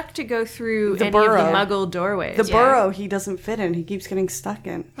to duck to go through The any burrow. of the Muggle doorways. The burrow he doesn't fit in. He keeps getting stuck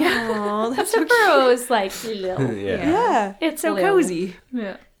in. Oh, that's The burrow's like little. Yeah. Yeah. It's so little. cozy.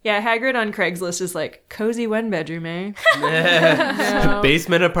 Yeah. Yeah, Hagrid on Craigslist is like, cozy one bedroom, eh?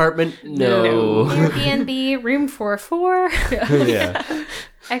 Basement apartment? No. Airbnb, room for 4. Yeah.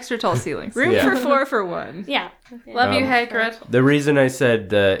 Extra tall ceilings. Room Yeah. for 4 for 1. Yeah. Love you, Hagrid. The reason I said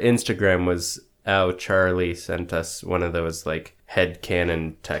Instagram was Charlie sent us one of those like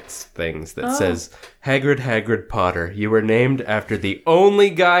headcanon text things that says, Hagrid Potter, you were named after the only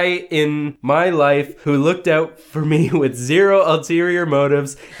guy in my life who looked out for me with zero ulterior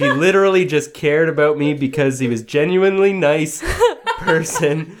motives. He literally just cared about me because he was genuinely nice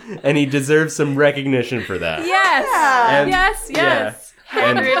person and he deserves some recognition for that. Yes! And- Yes, yes!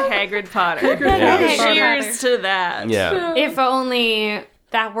 And- Hagrid Potter. Yeah. Cheers to that. Yeah. If only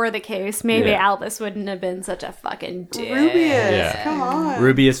that were the case, maybe Yeah. Albus wouldn't have been such a fucking dick. Rubius. Yeah. Come on.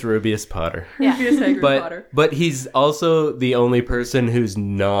 Rubius Potter. Yeah. But he's also the only person who's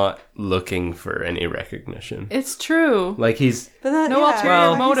not looking for any recognition. It's true. Like he's But that, No ulterior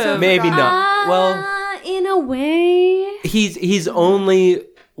Well, motive. maybe not. Well, In a way. he's only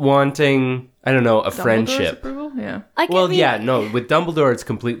wanting, I don't know, a Dumbledore's friendship. approval? Yeah. Like, Well, I mean, yeah, no, with Dumbledore it's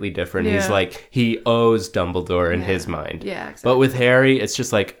completely different. He's Yeah. like he owes Dumbledore in his mind. Yeah, exactly. But with Harry, it's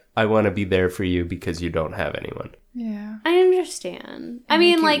just like I want to be there for you because you don't have anyone. Yeah. I understand. I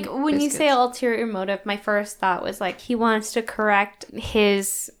mean, like, you when you say biscuits. ulterior motive, my first thought was, like, he wants to correct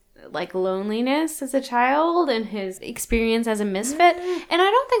his, like, loneliness as a child and his experience as a misfit. And I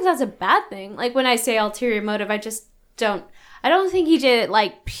don't think that's a bad thing. Like, when I say ulterior motive, I don't think he did it,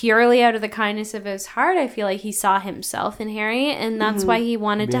 like, purely out of the kindness of his heart. I feel like he saw himself in Harry, and that's why he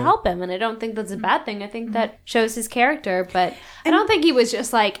wanted to help him. And I don't think that's a bad thing. I think that shows his character. But I don't think he was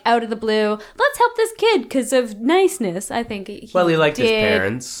just, like, out of the blue, let's help this kid because of niceness. I think he liked his did-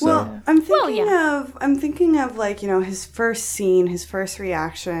 parents. So. Well, I'm thinking yeah. I'm thinking of like, you know, his first scene, his first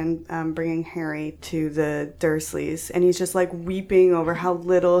reaction, bringing Harry to the Dursleys, and he's just like weeping over how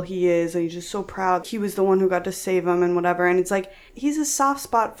little he is, and he's just so proud he was the one who got to save him and whatever. And it's like he's a soft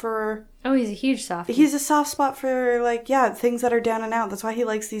spot for. Oh, he's a huge softie. He's a soft spot for, like, yeah, things that are down and out. That's why he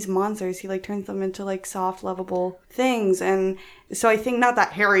likes these monsters. He, like, turns them into, like, soft, lovable things. And so I think not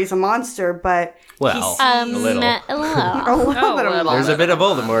that Harry's a monster, but Well, he a little. A little. a little bit of There's a bit of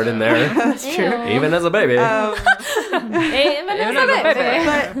Voldemort in there. That's true. Even as a baby.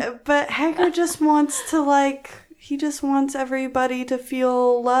 But Hagrid just wants to, like, he just wants everybody to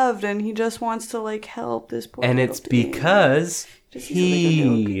feel loved, and he just wants to, like, help this poor And little it's thing. because Just he's like a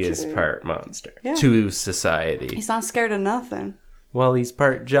little he is creature. part monster Yeah. to society. He's not scared of nothing. Well, he's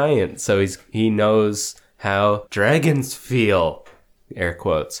part giant, so he knows how dragons feel. Air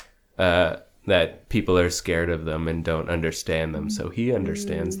quotes. That people are scared of them and don't understand them, so he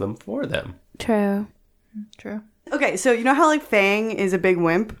understands them for them. True. True. Okay, so you know how, like, Fang is a big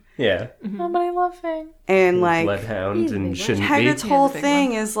wimp? Yeah. Oh, but I love Fang. And, like, Bloodhound and shouldn't Hagrid's be. whole He's a big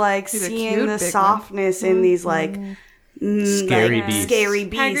thing is, like, He's a seeing cute the big one. softness in these, like, Scary like, beasts. scary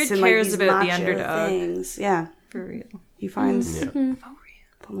beasts Hagrid and, like, cares these about the macho underdog. things. Yeah. For real. He finds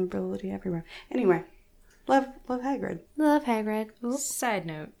vulnerability everywhere. Anyway, Love Hagrid. Love Hagrid. Oop. Side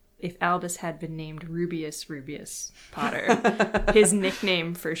note, if Albus had been named Rubius Potter, his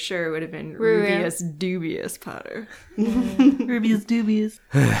nickname for sure would have been Rubius Dubious Potter. Rubius dubious.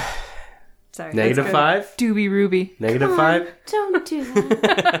 Sorry. -5? Doobie Ruby. -5? Don't do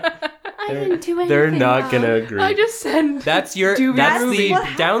that. I didn't do anything. They're not gonna agree. I just said That's Doobie the Ruby.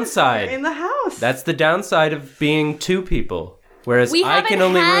 downside. In the house. That's the downside of being two people. Whereas We I haven't can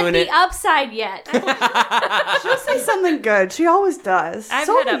only had ruin the it. upside yet. She'll say something good. She always does. I've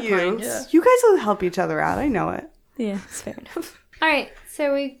so had do you. up points. You guys will help each other out. I know it. Yeah, it's fair enough. All right,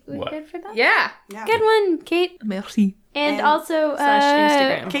 so we What? good for that? Yeah. Yeah. Good one, Kate. Merci. And And also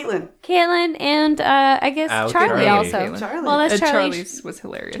Instagram. Caitlin. Caitlin and I guess Al Charlie Charlie. also. Caitlin. Charlie. Well, that's Charlie. Charlie's was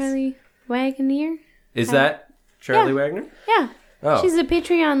hilarious. Charlie Wagoneer. Is that Charlie Yeah. Wagner? Yeah, Oh, she's a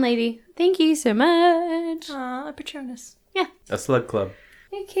Patreon lady. Thank you so much. Aw, Patronus. a slug club.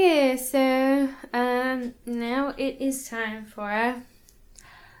 Okay, so now it is time for.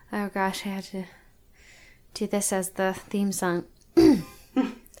 Oh gosh, I had to do this as the theme song.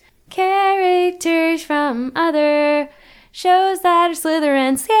 Characters from other shows that are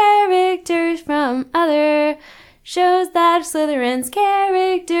Slytherins. Characters from other shows that are Slytherins.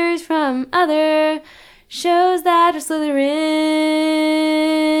 Characters from other shows that are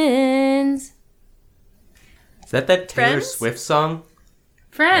Slytherins. Is that Taylor Friends? Swift song?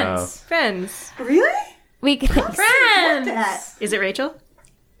 Friends. Friends. Really? We Friends. Is it Rachel?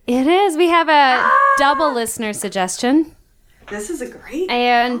 It is. We have a double listener suggestion. This is a great.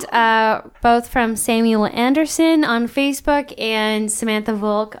 And both from Samuel Anderson on Facebook and Samantha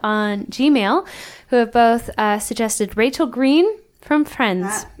Volk on Gmail, who have both suggested Rachel Green from Friends.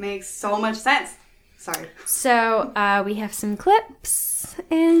 That makes so much sense. Sorry. So we have some clips,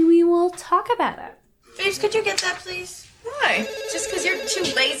 and we will talk about it. Phoebes, could you get that, please? Why? Just because you're too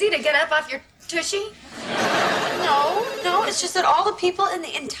lazy to get up off your tushy? No, it's just that all the people in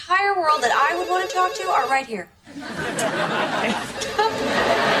the entire world that I would want to talk to are right here.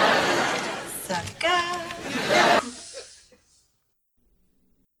 Sucker.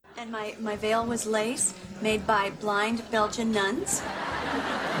 And my veil was lace, made by blind Belgian nuns.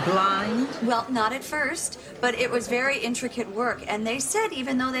 Blind? Well, not at first, but it was very intricate work, and they said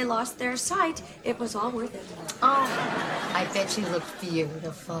even though they lost their sight, it was all worth it. Oh, I bet you look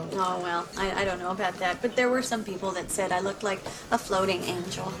beautiful. Oh, well, I don't know about that, but there were some people that said I looked like a floating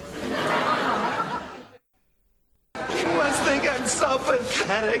angel. You must think I'm so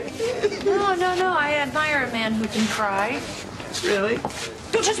pathetic. No, I admire a man who can cry. Really?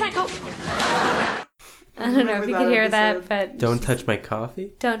 Don't touch my coat! I don't know if you that could hear episode. that, but Don't touch my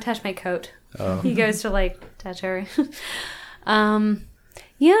coffee? don't touch my coat. Oh. He goes to like touch her.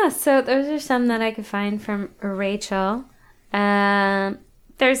 Yeah, so those are some that I could find from Rachel.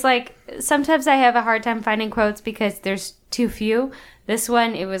 There's like sometimes I have a hard time finding quotes because there's too few. This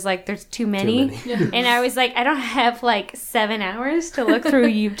one, it was like there's too many. And I was like, I don't have like 7 hours to look through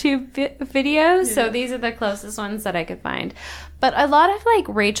YouTube videos, so these are the closest ones that I could find. But a lot of like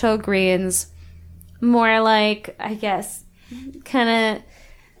Rachel Green's more like, I guess, kind of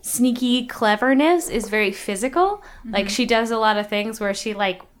sneaky cleverness is very physical. Like she does a lot of things where she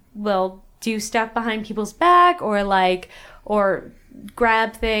like will do stuff behind people's back or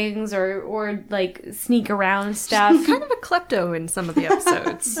grab things or like sneak around stuff. Kind of a klepto in some of the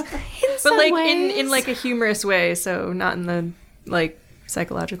episodes. But some like ways. in like a humorous way, so not in the like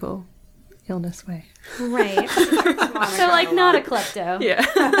psychological illness way. Right. So like not a klepto. Yeah.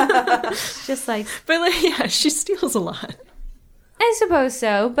 Just like But like yeah, she steals a lot. I suppose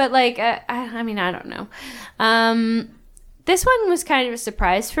so, but like I mean I don't know. This one was kind of a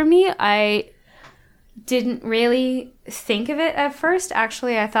surprise for me. I didn't really think of it at first.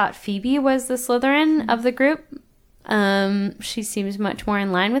 Actually, I thought Phoebe was the Slytherin of the group. She seems much more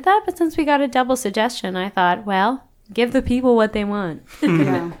in line with that, but since we got a double suggestion, I thought, well, give the people what they want.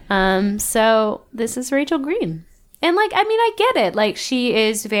 Yeah. So this is Rachel Green. And like, I mean, I get it. Like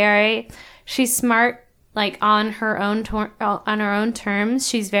she's smart, like on her own terms.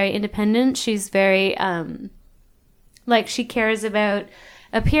 She's very independent. She's very, like she cares about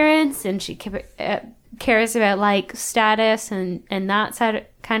appearance and she cares about like status and that side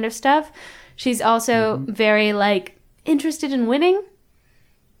kind of stuff. She's also very like interested in winning,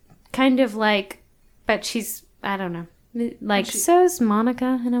 kind of like, but she's, I don't know, like so's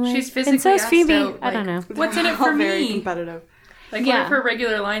Monica in a way. She's physically and so's asked Phoebe. out, I don't know. like, what's in it for All very me? competitive. Like Yeah. one of her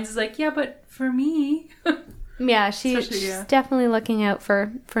regular lines is like, yeah, but for me. Yeah, she's yeah. definitely looking out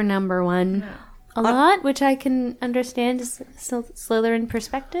for number one. a lot, which I can understand is Slytherin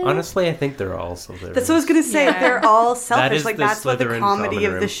perspective. Honestly, I think they're all Slytherin. That's what I was gonna say. They're all selfish. That is That's what the Slytherin comedy common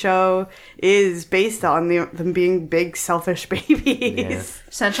of the room. show is based on. Them being big selfish babies.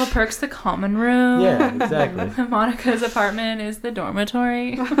 Central Perk's the common room. Yeah, exactly. Monica's apartment is the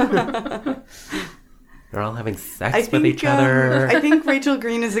dormitory. They're all having sex with each other. I think Rachel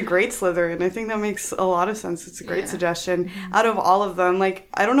Green is a great Slytherin. I think that makes a lot of sense. It's a great suggestion. Out of all of them, like,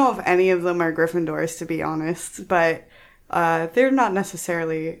 I don't know if any of them are Gryffindors, to be honest, but they're not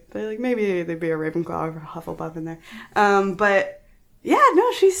necessarily. They're like, maybe they'd be a Ravenclaw or a Hufflepuff in there. But yeah,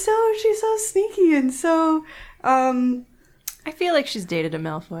 no, she's so sneaky and so. I feel like she's dated a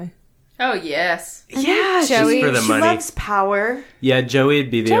Malfoy. Oh, yes. Yeah, Joey- for the she money. loves power. Yeah, Joey'd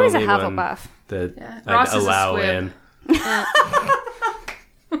be the Joey's a only one Hufflepuff. that Ross I'd is a allow squib. in.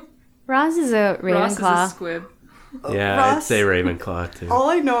 Ross is a Ross is a Ravenclaw. squib. Yeah, Ross- I'd say Ravenclaw too. All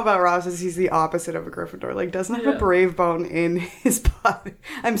I know about Ross is he's the opposite of a Gryffindor. Like, doesn't have a brave bone in his body.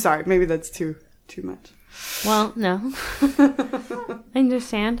 I'm sorry, maybe that's too much. Well, no. I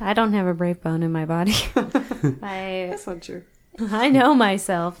understand. I don't have a brave bone in my body. That's not true. I know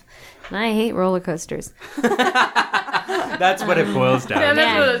myself. And I hate roller coasters. That's what it boils down Yeah, to.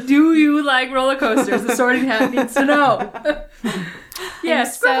 that's what, do you like roller coasters? The sorting hat needs to know.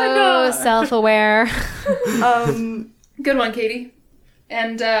 Yes, So Gryffindor. self-aware. Good one, Katie.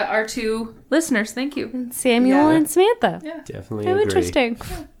 And our two listeners, thank you. Samuel and Samantha. Definitely So agree. interesting.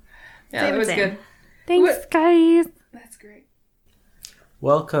 Yeah, that was good. Thanks, guys. That's great.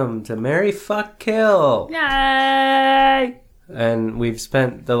 Welcome to Marry, Fuck, Kill. Yay! And we've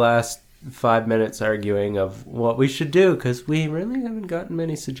spent the last 5 minutes arguing of what we should do because we really haven't gotten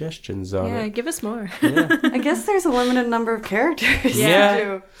many suggestions on Yeah, it. give us more. I guess there's a limited number of characters. Yeah.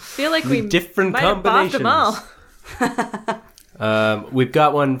 too. Feel like we Different might have boffed them all. combinations. We've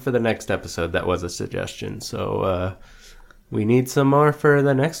got one for the next episode that was a suggestion, so we need some more for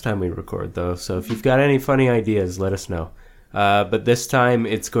the next time we record, though. So if you've got any funny ideas, let us know. But this time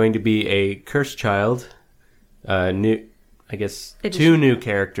it's going to be a cursed child, new. I guess two new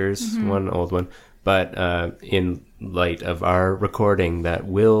characters, one old one, but in light of our recording that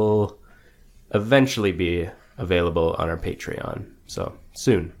will eventually be available on our Patreon. So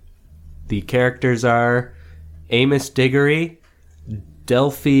soon. The characters are Amos Diggory,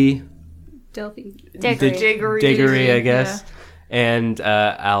 Delphi Diggory, I guess, and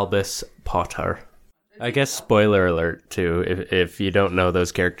Albus Potter. I guess spoiler alert too. If you don't know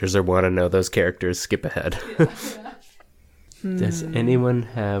those characters or want to know those characters, skip ahead. Does anyone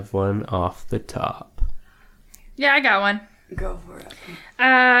have one off the top? Yeah, I got one. Go for it.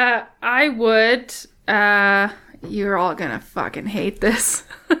 I would. You're all gonna fucking hate this.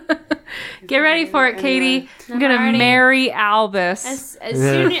 Get ready for it, Katie. I'm gonna marry Albus. As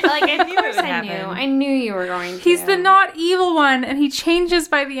soon as, like, at first I knew you were going to. He's the not evil one, and he changes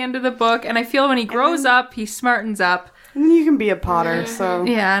by the end of the book. And I feel when he grows up, he smartens up. And then you can be a Potter, so.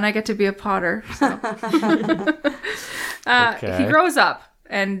 Yeah, and I get to be a Potter. So. Okay. He grows up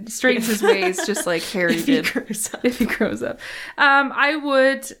and straightens his ways, just like Harry did. If he grows up, I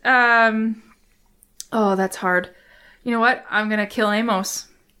would. Oh, that's hard. You know what? I'm gonna kill Amos,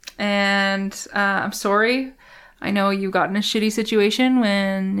 and I'm sorry. I know you got in a shitty situation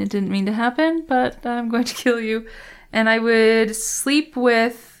when it didn't mean to happen, but I'm going to kill you, and I would sleep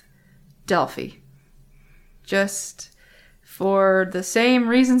with Delphi. Just. For the same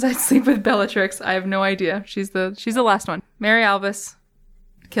reasons I'd sleep with Bellatrix. I have no idea. She's the last one. Marry Albus,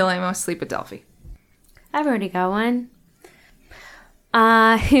 kill Amos, sleep with Delphi. I've already got one.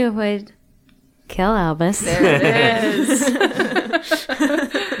 I would kill Albus. There it is.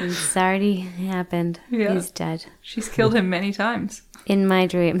 It's already happened. Yeah. He's dead. She's killed him many times. In my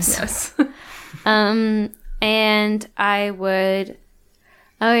dreams. Yes. And I would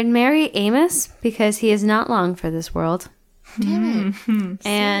marry Amos because he is not long for this world. Damn it.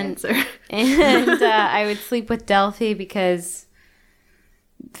 And I would sleep with Delphi because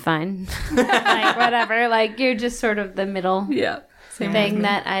fine. Like, whatever. Like, you're just sort of the middle Yeah. Same thing with me.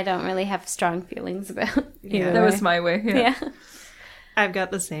 that I don't really have strong feelings about. Yeah. That was my way. Yeah. Yeah. I've got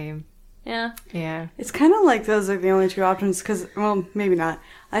the same. Yeah. Yeah. It's kind of like those are the only two options, because, well, maybe not.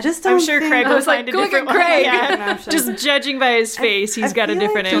 I just don't I'm sure think... Craig I will was like, find a go different get one. Craig. Yeah. Just judging by his face, he's got a feel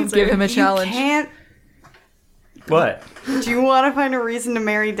different like don't answer. give him a challenge. You can't... What? Do you want to find a reason to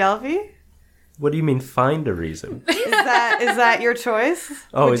marry Delphi? What do you mean find a reason? Is that your choice?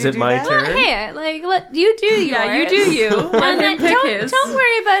 Oh, Would is you it do my that? turn? Hey, like, let you do yours. Yeah, you do you. Let And him then pick don't, his. don't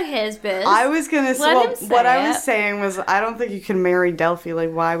worry about his biz. I was gonna say, Let him say what I was it. saying was, I don't think you can marry Delphi.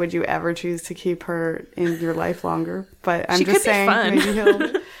 Like, why would you ever choose to keep her in your life longer? But I'm She just could be saying, fun. maybe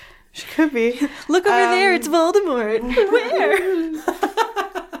he'll. She could be. Look over there, it's Voldemort. Where?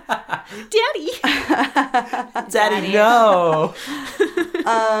 Daddy. Daddy, no.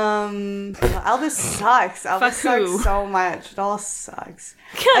 Albus sucks. Albus sucks so much. It all sucks.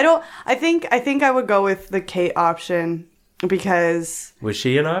 I think I would go with the Kate option because Was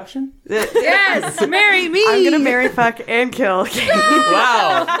she an option? Yes, marry me. I'm gonna marry, fuck, and kill Kate.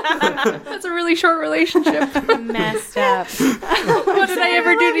 Wow. That's a really short relationship. Messed up. What did I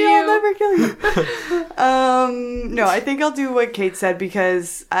ever do to I'll you? never kill you. No, I think I'll do what Kate said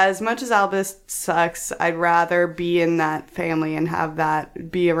because as much as Albus sucks, I'd rather be in that family and have that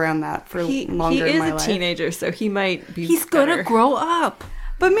be around that for longer in my life. He is a teenager, so he might be He's gonna grow up.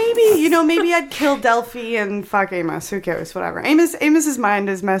 But maybe I'd kill Delphi and fuck Amos. Who cares? Whatever. Amos's mind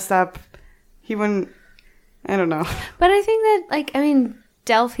is messed up. He wouldn't. I don't know. But I think that,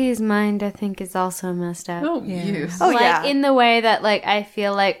 Delphi's mind, I think, is also messed up. Oh, yes. Oh, yeah. In the way that, I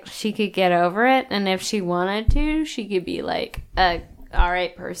feel like she could get over it, and if she wanted to, she could be, a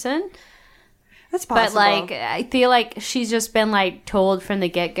alright person. That's possible. But, I feel like she's just been, told from the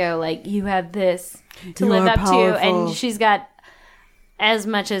get-go, you have this to You live are up to, powerful. and she's got, as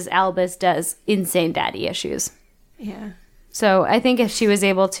much as Albus does, insane daddy issues. Yeah. So I think if she was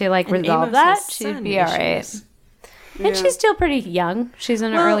able to, resolve Amos that, has she'd son be alright. issues. And she's still pretty young. She's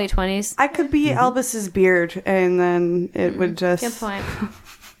in her early 20s. I could be Albus's beard, and then it would just. Good point.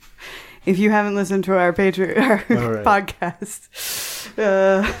 If you haven't listened to our right. podcast,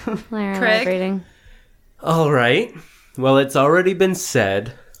 Larry, Craig? elaborating. All right. Well, it's already been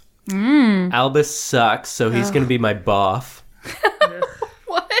said. Albus sucks, so he's going to be my Boff.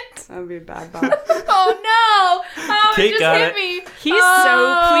 What? that would be a bad boss. Oh no! Oh, Kate it just got hit it. me. He's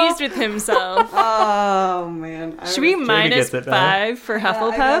so pleased with himself. Oh man! Should we minus gets it now. 5 for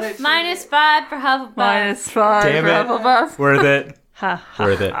Hufflepuff? -5 for Hufflepuff. -5 Damn for it. Hufflepuff. Worth it.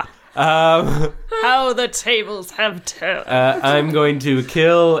 Worth it. How the tables have turned. I'm going to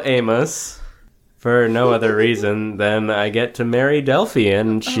kill Amos for no other reason than I get to marry Delphi,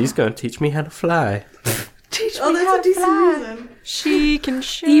 and she's going to teach me how to fly. Oh, that's a decent reason. She can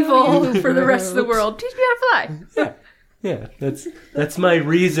show Evil you for the rest of the world. Teach me how to fly. Yeah, that's my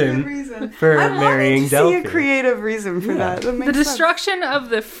reason Reason. for I marrying wanted to Delphi. see a creative reason for that. That makes The sense. destruction of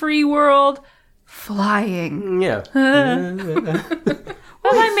the free world. Flying. Yeah.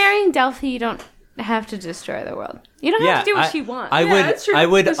 But by marrying Delphi, you don't have to destroy the world. You don't have to do what she wants. that's true. I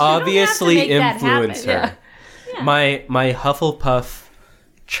would Because you don't have to obviously make that influence her. happen. Yeah. My Hufflepuff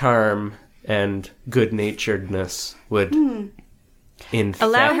charm and good-naturedness would infect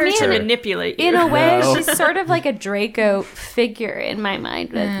Allow her to her. manipulate you. In a way, No. she's sort of like a Draco figure in my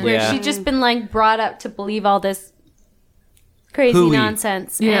mind, where Yeah. she's just been brought up to believe all this crazy Hooey.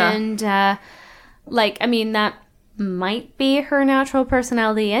 nonsense. Yeah. And that might be her natural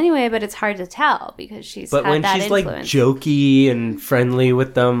personality anyway, but it's hard to tell because she's But had when that she's influence. jokey and friendly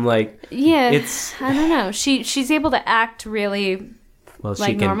with them, yeah, it's I don't know. She's able to act really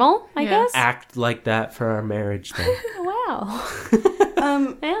she can normal, I guess. act like that for our marriage. Then Wow.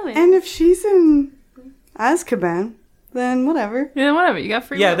 Yeah, And if she's in Azkaban, then whatever. Yeah, whatever. You got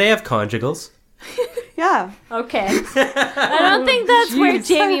free yeah, will. they have conjugals. Yeah. okay. I don't think that's where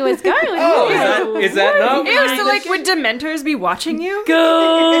Jamie was going with this. Is that not? Ew, so would Dementors be watching you?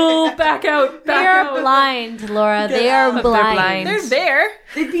 Go back out. They Back are out. blind, Laura. They are They're blind. blind. They're there.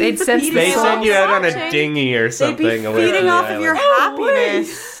 They'd sense the They soul. send you out on a dinghy or They'd something be away from feeding the off of your island.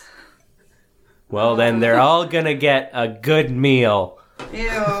 happiness. Well, then they're all gonna get a good meal. Ew.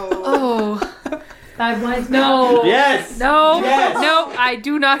 Oh. That was no. Yes. No. Yes. No. I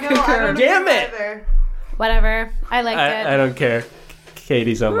do not concur. Damn it. Whatever. I liked I it. don't care.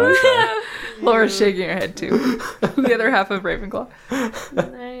 Katie's on my side. Laura's shaking her head too. The other half of Ravenclaw.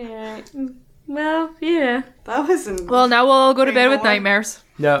 Alright. Well, yeah. That wasn't. Well, now we'll all go to bed with Ravenclaw. nightmares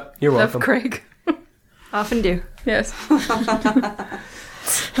No, you're of welcome. Craig. Often do. Yes.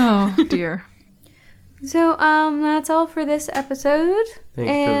 Oh dear. So, that's all for this episode. Thanks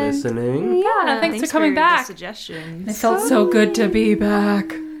And- for listening. Yeah, thanks for coming the back. suggestions. It felt so good to be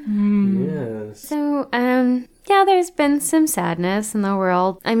back. Yes. So, yeah, there's been some sadness in the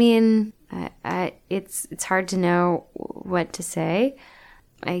world. I mean, it's hard to know what to say.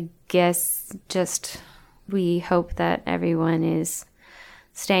 I guess just we hope that everyone is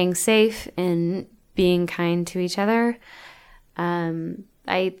staying safe and being kind to each other.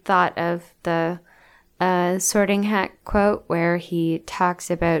 I thought of the Sorting Hat quote where he talks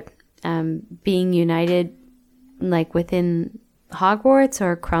about being united, within Hogwarts,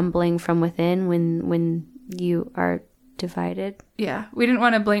 or crumbling from within when you are divided. Yeah, we didn't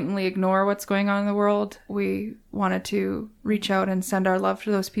want to blatantly ignore what's going on in the world. We wanted to reach out and send our love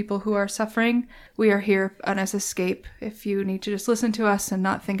to those people who are suffering. We are here on as escape. If you need to just listen to us and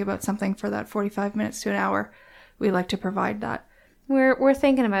not think about something for that 45 minutes to an hour, we like to provide that. We're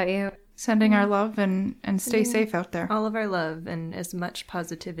thinking about you. Sending our love and stay safe out there. All of our love and as much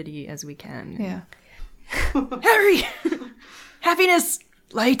positivity as we can. Yeah. Harry! Happiness!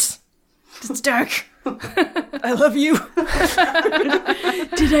 Light! It's dark! I love you!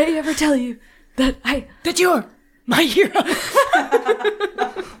 Did I ever tell you that you're my hero?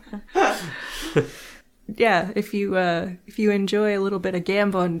 Yeah, if you enjoy a little bit of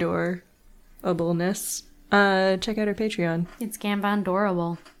Gambondor-ableness, check out our Patreon. It's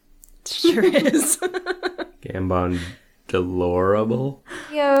Gambondorable. Sure is. Gambon Delorable.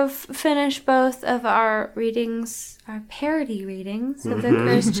 We have finished both of our readings, our parody readings of The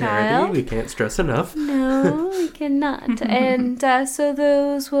Cursed Child. Parody, we can't stress enough. No, we cannot. And so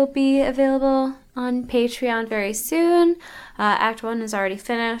those will be available on Patreon very soon. Act 1 is already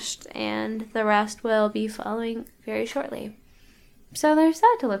finished, and the rest will be following very shortly. So there's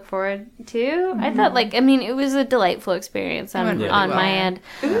that to look forward to. I thought, it was a delightful experience on my end.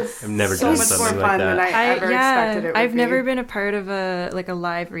 I've never So done much more something fun like than that. I ever expected it would I've be. never been a part of a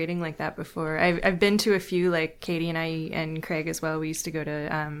live reading like that before. I've been to a few, like Katie and I and Craig as well. We used to go to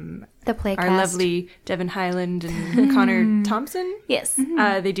The Playcast. our lovely Devin Highland and Connor Thompson. Yes.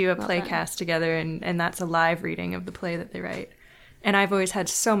 They do a playcast together, and that's a live reading of the play that they write. And I've always had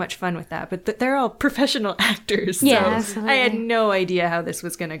so much fun with that. But they're all professional actors. Yeah, so absolutely. I had no idea how this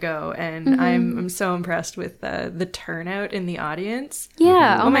was going to go. And I'm so impressed with the turnout in the audience.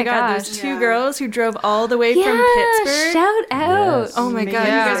 Yeah. Oh my God, gosh. those two girls who drove all the way from Pittsburgh. Shout out. Yes. Oh my God,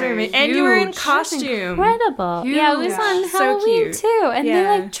 Yeah. you guys are amazing. And you were in Huge. costume. Incredible. Yeah, it was on So Halloween cute. too. And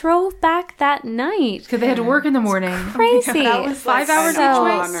Yeah. they drove back that night. Because they had to work in the morning. Crazy. That was 5 like hours an each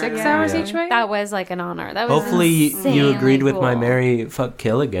way? honor. 6 Yeah. hours Yeah. each way? That was like an honor. That was Hopefully you insanely agreed with my cool. Mary fuck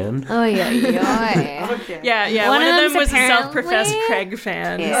kill again. Oh yeah. Okay. Yeah. One One, of of them's them was a apparently- self-professed Craig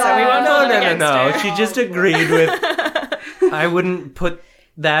fan. Yeah. So we won't hold it against her. She just agreed with. I wouldn't put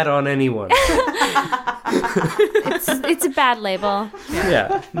that on anyone. It's a bad label.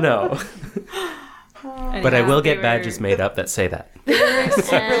 Yeah, no. But I will get badges made up that say that.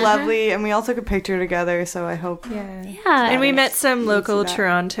 Super lovely, and we all took a picture together, so I hope. Yeah. Yeah. And we met some local that.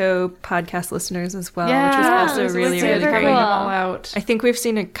 Toronto podcast listeners as well, Yeah, which was also it was really, really super great. Bring cool. them all out. I think we've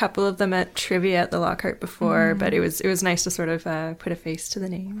seen a couple of them at trivia at the Lockhart before, but it was nice to sort of put a face to the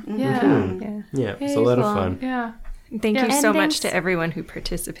name. Yeah. Yeah. Yeah, it's a Very lot of cool. fun. Yeah. Thank Yeah. you so And much thanks- to everyone who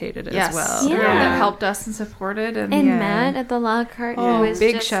participated as Yes. well. Yeah. That helped us and supported. And And Yeah. Matt at the Lockhart. who Oh, was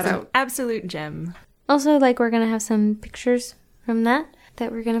big just- shout out. Absolute gem. Also, we're gonna have some pictures from that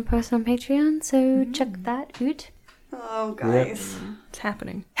we're gonna post on Patreon. So check that out. Oh, guys. It's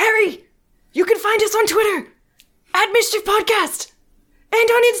happening. Harry! You can find us on Twitter at Mischief Podcast and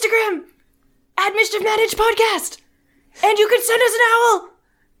on Instagram at Mischief Managed Podcast. And you can send us an owl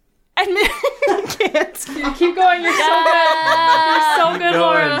at I can't. You keep going. You're so good. You're so good,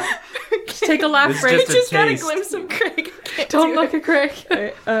 Laura. Just take a laugh It's break. just a Got a taste. glimpse of Craig. I can't Don't do look at Craig.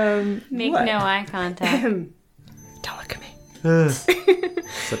 it. Make no eye contact. Don't look at me.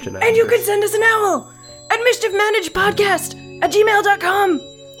 Such an And you actor. can send us an owl at mischiefmanagedpodcast at gmail.com.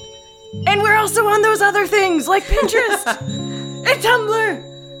 And we're also on those other things like Pinterest and Tumblr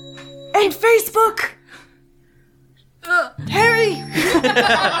and Facebook. Harry!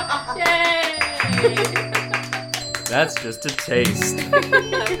 That's just a taste.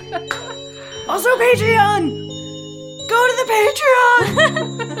 Also Patreon! Go to the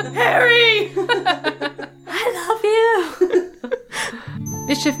Patreon! Harry! I love you.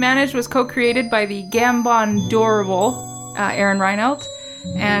 Mischief Managed was co-created by the Gambondorable, Aaron Reinelt,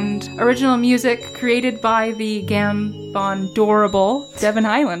 and original music created by the Gambondorable, Devin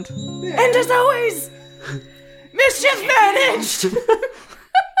Highland. And as always, Mischief Managed!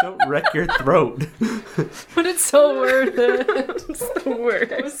 Don't wreck your throat. But it's so worth it. It's the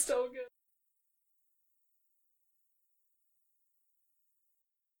worst. It was so good.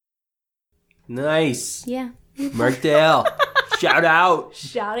 Nice. Yeah. Markdale. Shout out.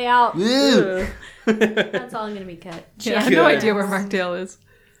 Shout out. Woo. That's all gonna be cut. Yeah, I have no idea where Markdale is.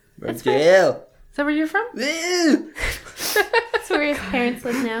 Markdale. Is that where you're from? Woo. That's where his parents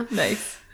live now. Nice.